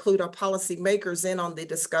policies and include our policymakers in on the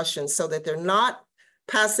discussion so that they're not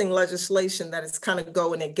passing legislation that is kind of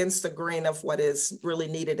going against the grain of what is really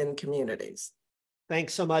needed in communities.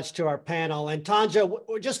 Thanks so much to our panel. And Tanja,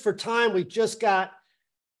 just for time, we've just got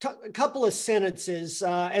a couple of sentences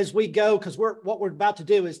as we go, because what we're about to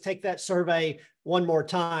do is take that survey one more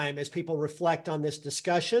time as people reflect on this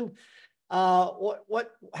discussion. How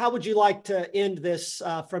would you like to end this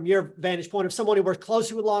from your vantage point of someone who works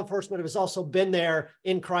closely with law enforcement, who has also been there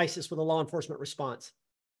in crisis with a law enforcement response?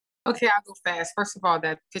 Okay, I'll go fast. First of all,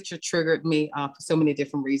 that picture triggered me for so many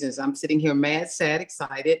different reasons. I'm sitting here mad, sad,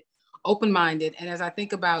 excited, open-minded. And as I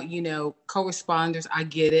think about, co-responders, I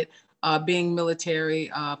get it. Being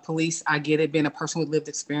military, police, I get it. Being a person with lived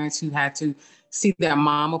experience who had to see their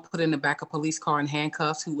mama put in the back of a police car in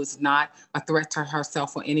handcuffs, who was not a threat to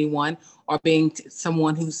herself or anyone, or being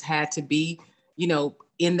someone who's had to be,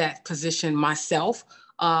 in that position myself.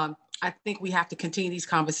 I think we have to continue these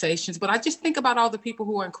conversations, but I just think about all the people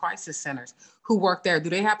who are in crisis centers, who work there. Do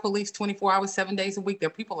they have police 24 hours, 7 days a week? Their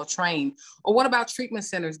people are trained. Or what about treatment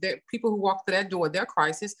centers? There people who walk through that door, they're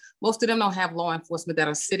crisis. Most of them don't have law enforcement that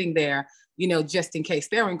are sitting there, just in case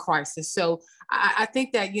they're in crisis. So I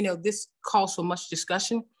think that, this calls for much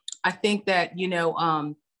discussion. I think that,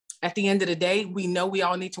 at the end of the day, we know we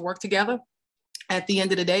all need to work together. At the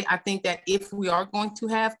end of the day, I think that if we are going to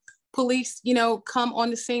have police, come on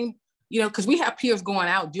the scene, because we have peers going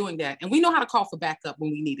out doing that. And we know how to call for backup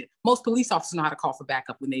when we need it. Most police officers know how to call for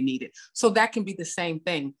backup when they need it. So that can be the same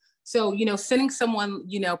thing. So, sending someone,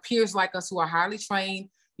 peers like us who are highly trained,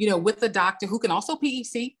 with a doctor who can also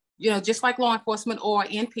PEC, just like law enforcement, or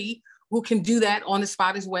NP, who can do that on the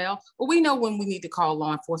spot as well. But we know when we need to call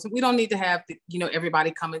law enforcement. We don't need to have,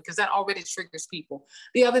 everybody coming, because that already triggers people.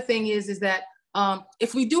 The other thing is that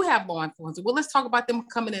if we do have law enforcement, well, let's talk about them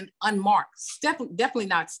coming in unmarked. Definitely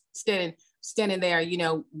not standing there,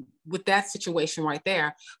 with that situation right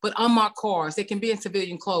there, but unmarked cars, they can be in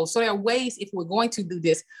civilian clothes. So there are ways, if we're going to do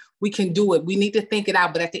this, we can do it. We need to think it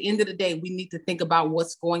out. But at the end of the day, we need to think about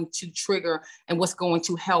what's going to trigger and what's going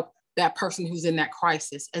to help that person who's in that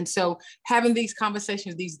crisis. And so having these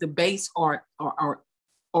conversations, these debates are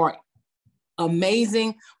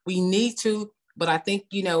amazing. We need to. But I think,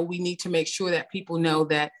 we need to make sure that people know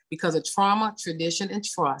that because of trauma, tradition, and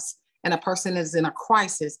trust, and a person is in a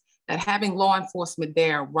crisis, that having law enforcement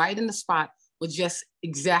there right in the spot would just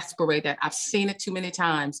exasperate that. I've seen it too many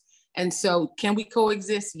times. And so can we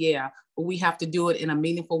coexist? Yeah, but we have to do it in a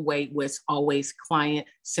meaningful way where it's always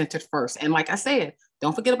client-centered first. And like I said,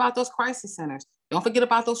 don't forget about those crisis centers. Don't forget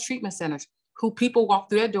about those treatment centers who people walk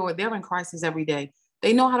through their door. They're in crisis every day.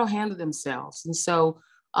 They know how to handle themselves. And so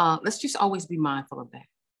let's just always be mindful of that.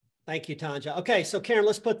 Thank you, Tanja. Okay, so Karen,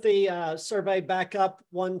 let's put the survey back up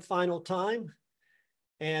one final time,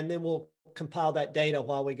 and then we'll compile that data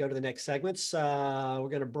while we go to the next segments. We're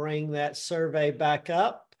going to bring that survey back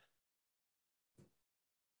up.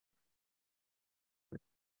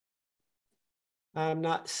 I'm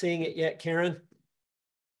not seeing it yet, Karen.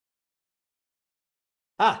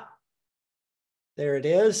 There it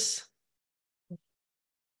is.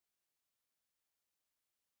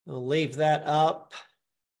 I'll leave that up.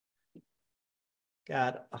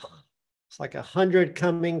 Got, it's like 100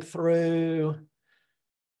 coming through.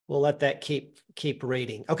 We'll let that keep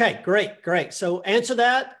reading. Okay, great. So answer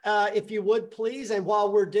that if you would, please. And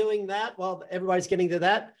while we're doing that, while everybody's getting to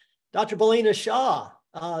that, Dr. Belina Shah,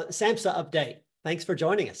 SAMHSA update. Thanks for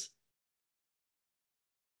joining us.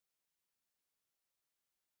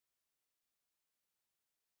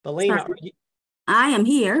 Belina, I am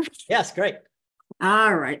here. Yes, great.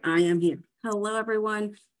 All right, I am here. Hello,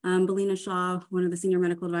 everyone. I'm Belina Shah, one of the senior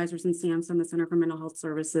medical advisors in SAMHSA, the Center for Mental Health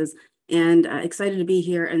Services, and excited to be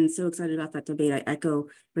here and so excited about that debate. I echo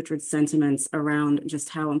Richard's sentiments around just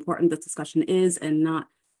how important this discussion is and not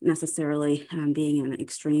necessarily being an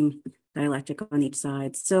extreme dialectic on each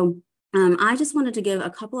side. So I just wanted to give a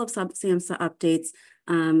couple of SAMHSA updates.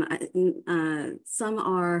 Some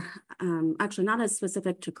are actually not as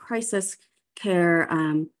specific to crisis care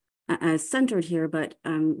as centered here, but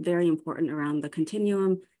very important around the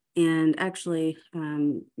continuum and actually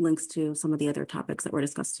links to some of the other topics that were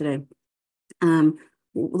discussed today.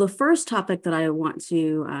 The first topic that I want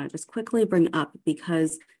to just quickly bring up,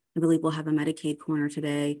 because I believe we'll have a Medicaid corner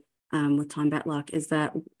today with Tom Betlock, is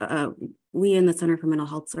that we in the Center for Mental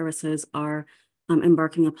Health Services are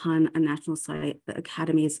embarking upon a national site, the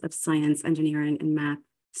Academies of Science, Engineering, and Math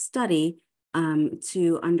study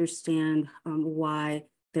to understand why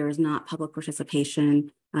there is not public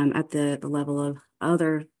participation at the level of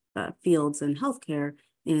other fields in healthcare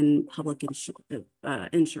in public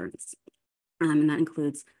insurance. And that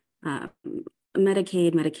includes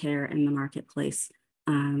Medicaid, Medicare, and the marketplace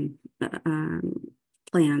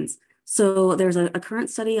plans. So there's a current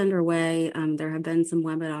study underway. There have been some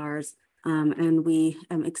webinars, and we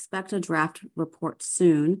expect a draft report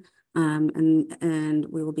soon. And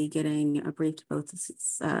we will be getting a brief to both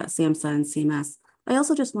SAMHSA and CMS. I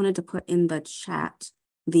also just wanted to put in the chat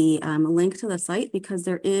the link to the site, because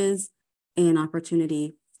there is an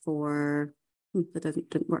opportunity for, that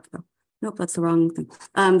didn't work though. Nope, that's the wrong thing.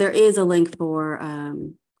 There is a link for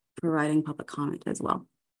providing public comment as well.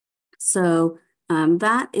 So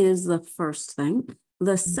that is the first thing.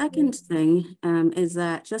 The second thing is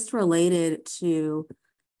that just related to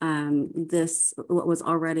this, what was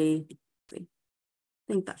already, I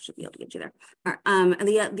think that should be able to get you there.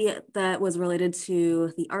 That was related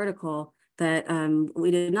to the article that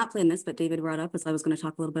we did not plan this, but David brought up, as I was going to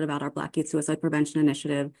talk a little bit about our Black Youth Suicide Prevention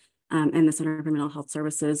Initiative and the Center for Mental Health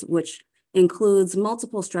Services, which includes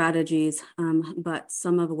multiple strategies, but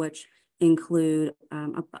some of which include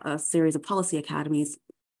a series of policy academies.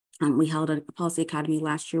 We held a policy academy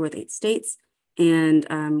last year with 8 states,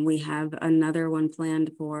 and we have another one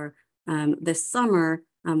planned for this summer.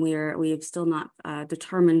 We have still not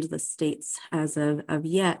determined the states as of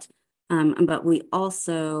yet, but we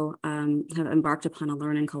also have embarked upon a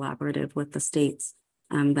learning collaborative with the states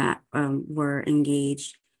that were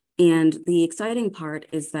engaged. And the exciting part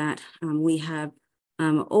is that we have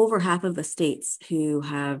over half of the states who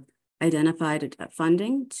have identified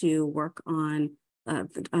funding to work on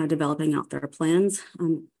developing out their plans,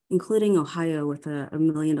 including Ohio with over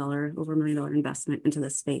 $1 million investment into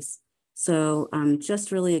this space. So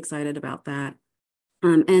just really excited about that.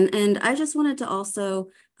 And I just wanted to also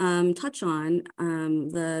touch on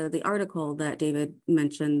the article that David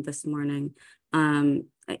mentioned this morning, or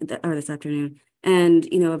this afternoon, and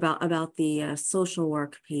about the social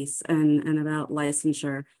work piece and about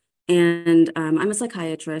licensure. And I'm a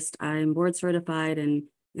psychiatrist. I'm board certified in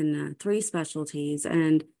 3 specialties,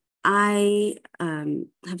 and I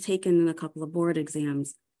have taken a couple of board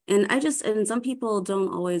exams. And some people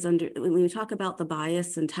don't always when we talk about the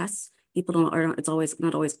bias in tests, people don't, it's always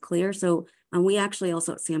not always clear. So we actually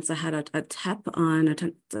also at SAMHSA had a TEP on a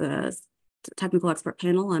technical expert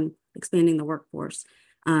panel on expanding the workforce,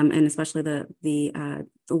 and especially the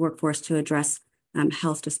workforce to address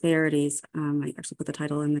health disparities. I actually put the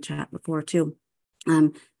title in the chat before too.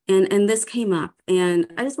 And this came up,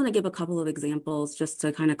 and I just want to give a couple of examples just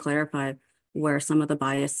to kind of clarify where some of the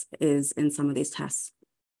bias is in some of these tests.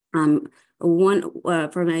 For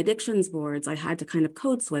my addictions boards, I had to kind of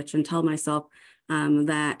code switch and tell myself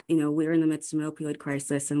that, we're in the midst of an opioid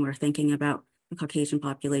crisis and we're thinking about the Caucasian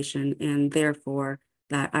population, and therefore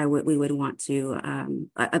that we would want to,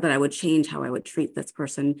 that I would change how I would treat this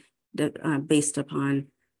person based upon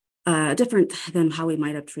different than how we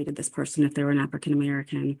might have treated this person if they were an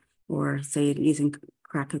African-American, or say using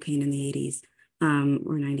crack cocaine in the 80s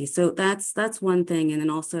or 90s. So that's one thing. And then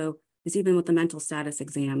also, is even with the mental status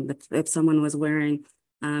exam, if someone was wearing,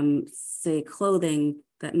 say, clothing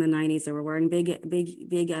that in the 90s they were wearing big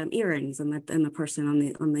earrings, and the person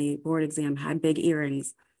on the board exam had big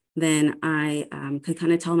earrings, then I could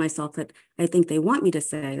kind of tell myself that I think they want me to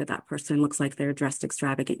say that person looks like they're dressed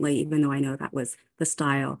extravagantly, even though I know that was the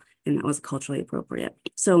style and that was culturally appropriate.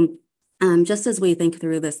 So just as we think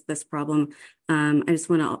through this problem, I just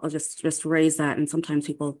want to just raise that. And sometimes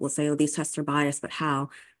people will say, oh, these tests are biased, but how?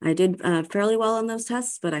 I did fairly well on those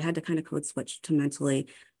tests, but I had to kind of code switch to mentally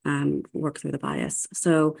work through the bias.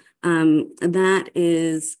 So that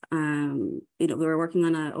is, we were working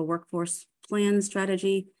on a workforce plan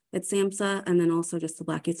strategy at SAMHSA, and then also just the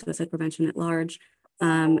Black Youth Suicide Prevention at large.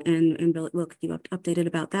 And we'll keep you updated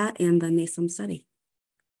about that and the NASM study.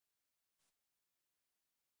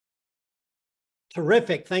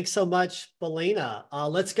 Terrific. Thanks so much, Belina.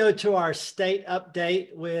 Let's go to our state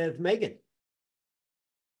update with Megan.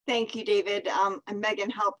 Thank you, David. I'm Megan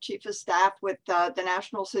Help, Chief of Staff with the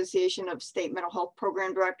National Association of State Mental Health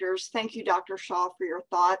Program Directors. Thank you, Dr. Shaw, for your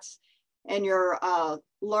thoughts and your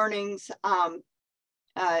learnings.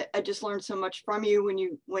 I just learned so much from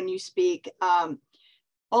you when you speak.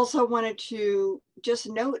 Also wanted to just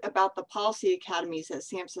note about the policy academies that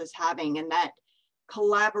SAMHSA is having, and that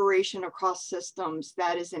collaboration across systems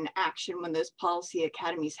that is in action when those policy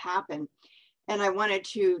academies happen. And I wanted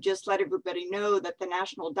to just let everybody know that the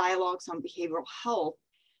National Dialogues on Behavioral Health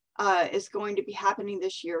is going to be happening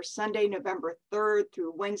this year, Sunday, November 3rd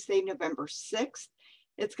through Wednesday, November 6th.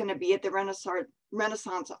 It's going to be at the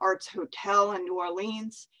Renaissance Arts Hotel in New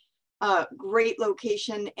Orleans. Great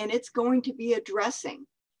location, and it's going to be addressing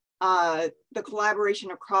the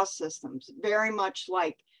collaboration across systems, very much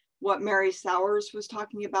like what Mary Sowers was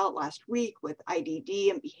talking about last week with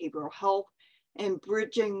IDD and behavioral health and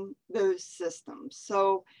bridging those systems.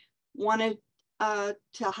 So wanted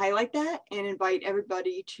to highlight that and invite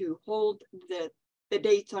everybody to hold the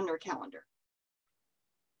dates on their calendar.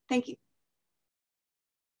 Thank you.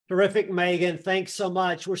 Terrific, Megan. Thanks so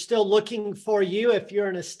much. We're still looking for you if you're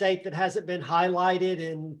in a state that hasn't been highlighted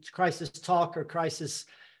in Crisis Talk or Crisis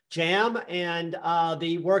Jam, and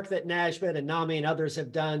the work that NASBIT and NAMI and others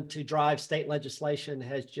have done to drive state legislation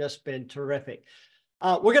has just been terrific.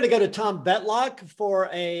 We're going to go to Tom Betlock for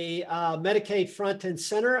a Medicaid front and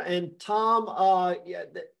center. And Tom,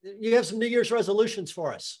 you have some New Year's resolutions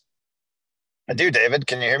for us. I do, David.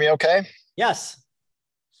 Can you hear me okay? Yes.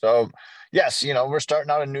 So yes, you know, we're starting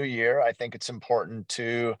out a new year. I think it's important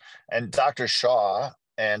to, and Dr. Shaw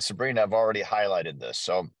and Sabrina have already highlighted this.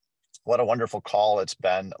 So what a wonderful call it's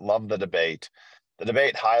been. Love the debate. The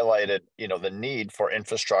debate highlighted, you know, the need for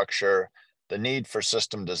infrastructure, the need for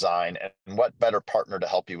system design, and what better partner to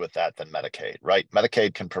help you with that than Medicaid, right?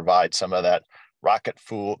 Medicaid can provide some of that rocket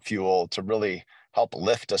fuel to really help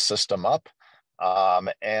lift a system up.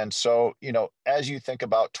 And so, you know, as you think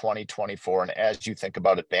about 2024 and as you think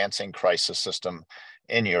about advancing crisis system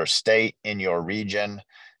in your state, in your region,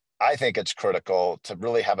 I think it's critical to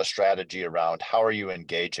really have a strategy around how are you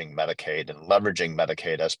engaging Medicaid and leveraging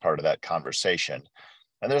Medicaid as part of that conversation.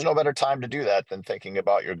 And there's no better time to do that than thinking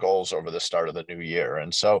about your goals over the start of the new year.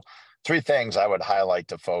 And so 3 things I would highlight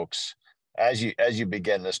to folks as you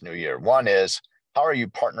begin this new year. One is, how are you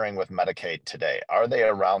partnering with Medicaid today? Are they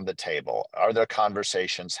around the table? Are there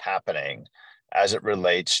conversations happening as it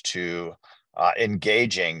relates to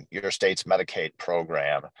engaging your state's Medicaid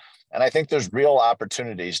program? And I think there's real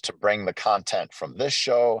opportunities to bring the content from this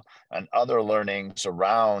show and other learnings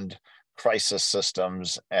around crisis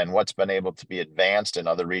systems and what's been able to be advanced in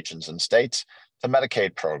other regions and states to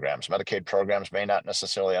Medicaid programs. Medicaid programs may not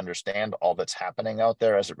necessarily understand all that's happening out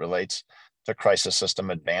there as it relates to crisis system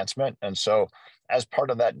advancement. And so as part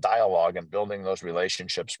of that dialogue and building those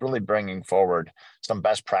relationships, really bringing forward some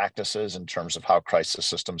best practices in terms of how crisis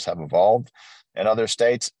systems have evolved in other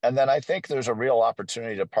states. And then I think there's a real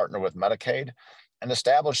opportunity to partner with Medicaid and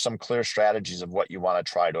establish some clear strategies of what you want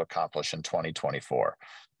to try to accomplish in 2024.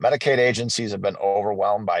 Medicaid agencies have been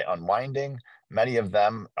overwhelmed by unwinding. Many of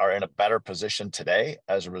them are in a better position today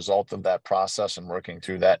as a result of that process and working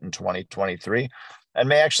through that in 2023, and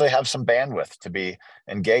may actually have some bandwidth to be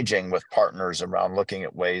engaging with partners around looking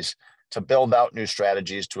at ways to build out new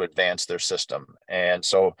strategies to advance their system. And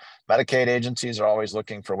so Medicaid agencies are always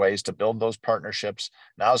looking for ways to build those partnerships.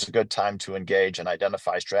 Now's a good time to engage and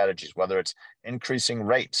identify strategies, whether it's increasing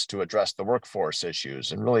rates to address the workforce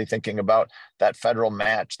issues and really thinking about that federal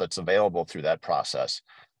match that's available through that process.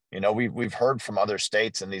 You know, we've heard from other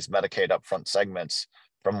states in these Medicaid upfront segments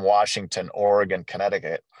from Washington, Oregon,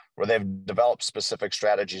 Connecticut, where they've developed specific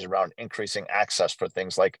strategies around increasing access for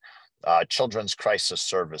things like children's crisis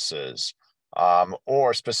services,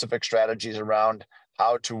 or specific strategies around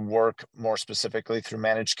how to work more specifically through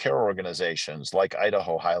managed care organizations like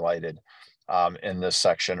Idaho highlighted in this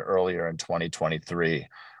section earlier in 2023.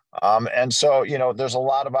 And so, you know, there's a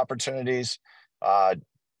lot of opportunities.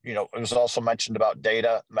 You know, it was also mentioned about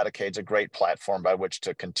data. Medicaid's a great platform by which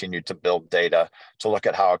to continue to build data to look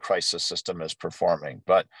at how a crisis system is performing.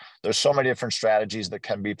 But there's so many different strategies that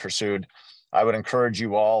can be pursued. I would encourage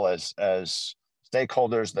you all as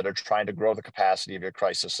stakeholders that are trying to grow the capacity of your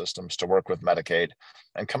crisis systems to work with Medicaid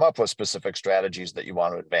and come up with specific strategies that you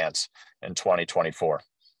want to advance in 2024.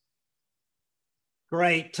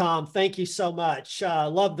 Great, Tom. Thank you so much.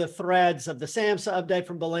 Love the threads of the SAMHSA update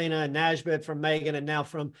from Belina and NASBIT from Megan, and now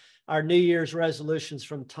from our New Year's resolutions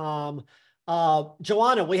from Tom.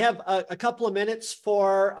 Joanna, we have a couple of minutes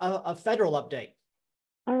for a federal update.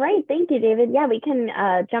 All right, thank you, David. Yeah, we can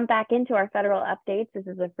jump back into our federal updates. This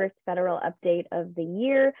is the first federal update of the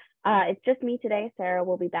year. It's just me today. Sarah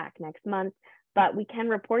will be back next month, but we can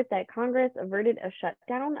report that Congress averted a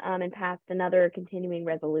shutdown and passed another continuing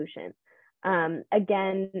resolution.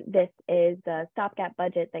 Again, this is a stopgap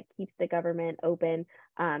budget that keeps the government open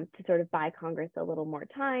to sort of buy Congress a little more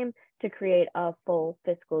time to create a full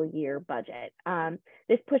fiscal year budget.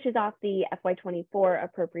 This pushes off the FY24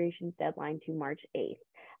 appropriations deadline to March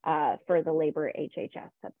 8th for the Labor HHS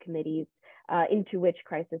subcommittees, into which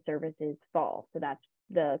crisis services fall. So that's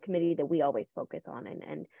the committee that we always focus on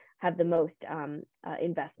and have the most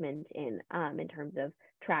investment in terms of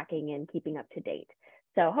tracking and keeping up to date.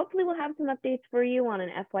 So hopefully we'll have some updates for you on an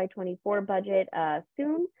FY24 budget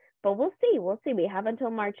soon, but we'll see. We have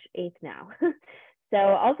until March 8th now. So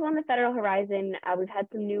also on the federal horizon, we've had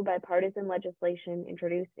some new bipartisan legislation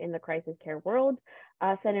introduced in the crisis care world.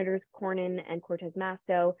 Senators Cornyn and Cortez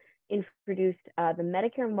Masto introduced the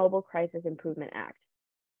Medicare Mobile Crisis Improvement Act.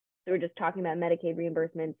 So we're just talking about Medicaid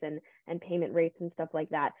reimbursements and payment rates and stuff like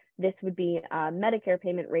that. This would be Medicare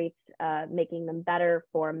payment rates, making them better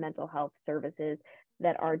for mental health services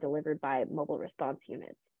that are delivered by mobile response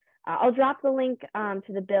units. I'll drop the link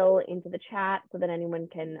to the bill into the chat so that anyone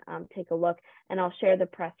can take a look, and I'll share the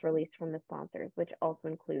press release from the sponsors, which also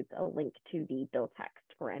includes a link to the bill text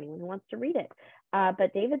for anyone who wants to read it.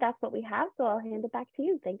 But David, that's what we have, so I'll hand it back to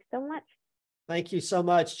you. Thanks so much. Thank you so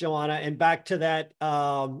much, Joanna. And back to that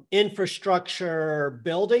infrastructure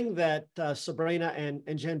building that Sabrina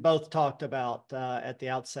and Jenn both talked about at the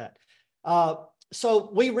outset.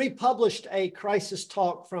 So we republished a crisis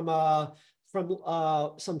talk from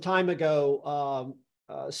some time ago,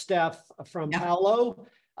 Steph from Paolo,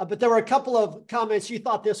 but there were a couple of comments. You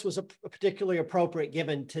thought this was particularly appropriate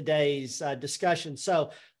given today's discussion.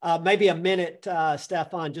 So maybe a minute,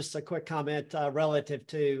 Stefan, just a quick comment relative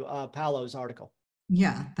to Paolo's article.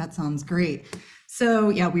 Yeah, that sounds great. So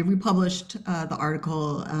yeah, we republished the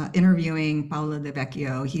article interviewing Paolo De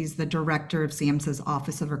Vecchio. He's the director of SAMHSA's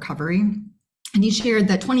Office of Recovery. And he shared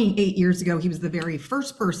that 28 years ago, he was the very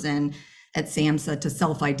first person at SAMHSA to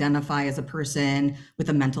self-identify as a person with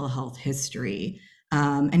a mental health history.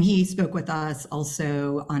 And he spoke with us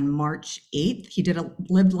also on March 8th. He did a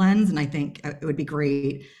lived lens, and I think it would be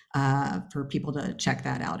great for people to check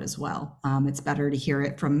that out as well. It's better to hear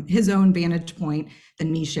it from his own vantage point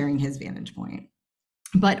than me sharing his vantage point.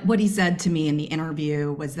 But what he said to me in the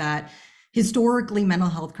interview was that historically, mental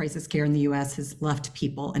health crisis care in the US has left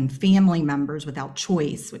people and family members without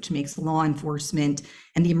choice, which makes law enforcement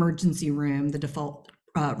and the emergency room the default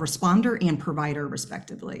responder and provider,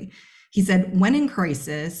 respectively. He said, when in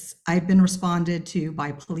crisis, I've been responded to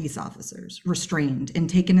by police officers, restrained and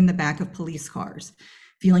taken in the back of police cars,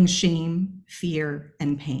 feeling shame, fear,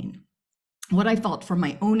 and pain. What I felt from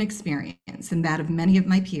my own experience and that of many of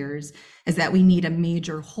my peers is that we need a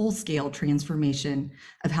major whole-scale transformation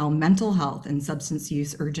of how mental health and substance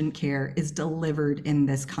use urgent care is delivered in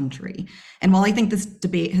this country. And while I think this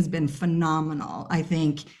debate has been phenomenal, I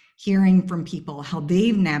think hearing from people how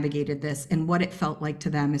they've navigated this and what it felt like to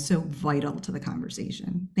them is so vital to the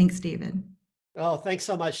conversation. Thanks, David. Oh, thanks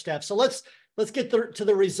so much, Steph. So let's get to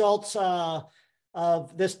the results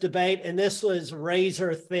of this debate, and this was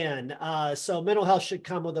razor thin. So mental health should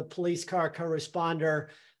come with a police car co-responder.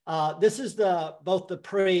 This is both the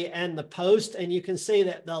pre and the post, and you can see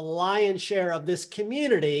that the lion's share of this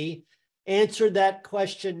community answered that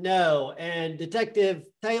question no. And Detective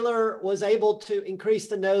Taylor was able to increase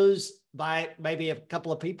the no's by maybe a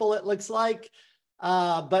couple of people, it looks like.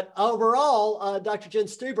 But overall, Dr. Jenn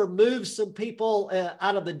Stuber moves some people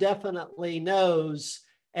out of the definitely no's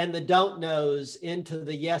and the don't knows into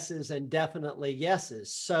the yeses and definitely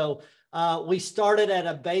yeses. So we started at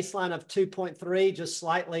a baseline of 2.3, just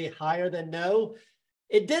slightly higher than no.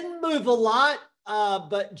 It didn't move a lot,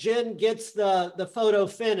 but Jenn gets the photo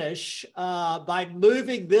finish by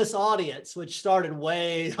moving this audience, which started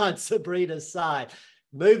way on Sabrina's side,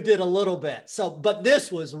 moved it a little bit. So, but this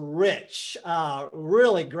was rich,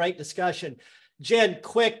 really great discussion. Jenn,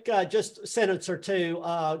 quick, just a sentence or two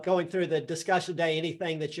going through the discussion today,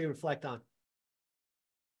 anything that you reflect on.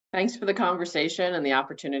 Thanks for the conversation and the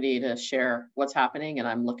opportunity to share what's happening. And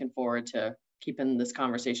I'm looking forward to keeping this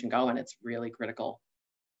conversation going. It's really critical.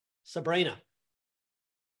 Sabrina.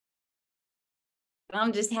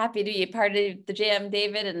 I'm just happy to be a part of the jam,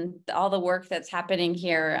 David, and all the work that's happening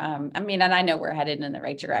here. I mean, and I know we're headed in the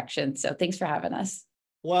right direction. So thanks for having us.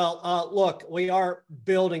 Well, look, we are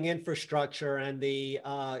building infrastructure, and the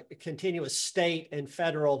continuous state and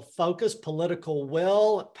federal focus, political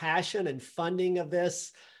will, passion, and funding of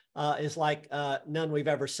this is like none we've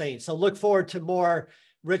ever seen. So look forward to more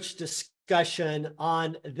rich discussion discussion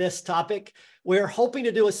on this topic. We're hoping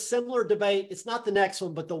to do a similar debate. It's not the next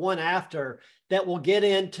one, but the one after, that will get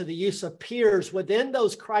into the use of peers within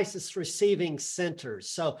those crisis receiving centers.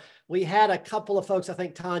 So we had a couple of folks, I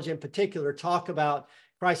think Tanja in particular, talk about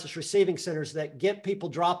crisis receiving centers that get people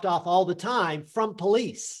dropped off all the time from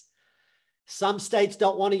police. Some states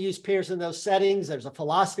don't want to use peers in those settings. There's a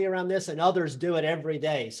philosophy around this, and others do it every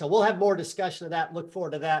day. So we'll have more discussion of that. Look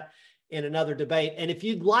forward to that in another debate. And if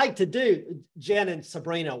you'd like to do, Jenn and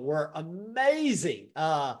Sabrina were amazing.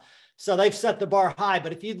 So they've set the bar high,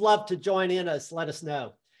 but if you'd love to join in us, let us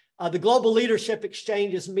know. The Global Leadership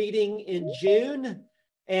Exchange is meeting in June,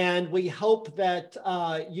 and we hope that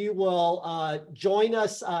you will join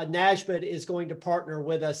us. NASBID is going to partner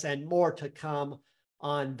with us, and more to come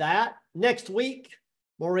on that. Next week,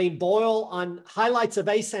 Maureen Boyle on highlights of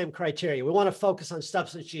ASAM criteria. We want to focus on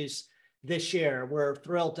substance use this year. We're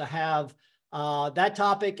thrilled to have that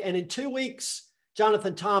topic. And in 2 weeks,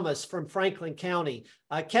 Jonathan Thomas from Franklin County.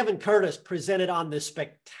 Kevin Curtis presented on the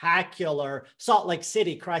spectacular Salt Lake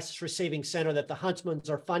City Crisis Receiving Center that the Huntsmans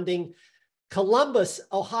are funding. Columbus,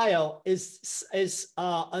 Ohio has a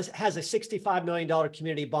 $65 million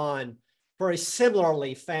community bond for a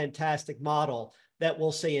similarly fantastic model that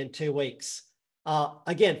we'll see in 2 weeks.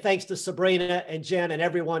 Again, thanks to Sabrina and Jenn and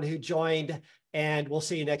everyone who joined, and we'll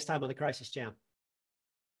see you next time on the Crisis Jam.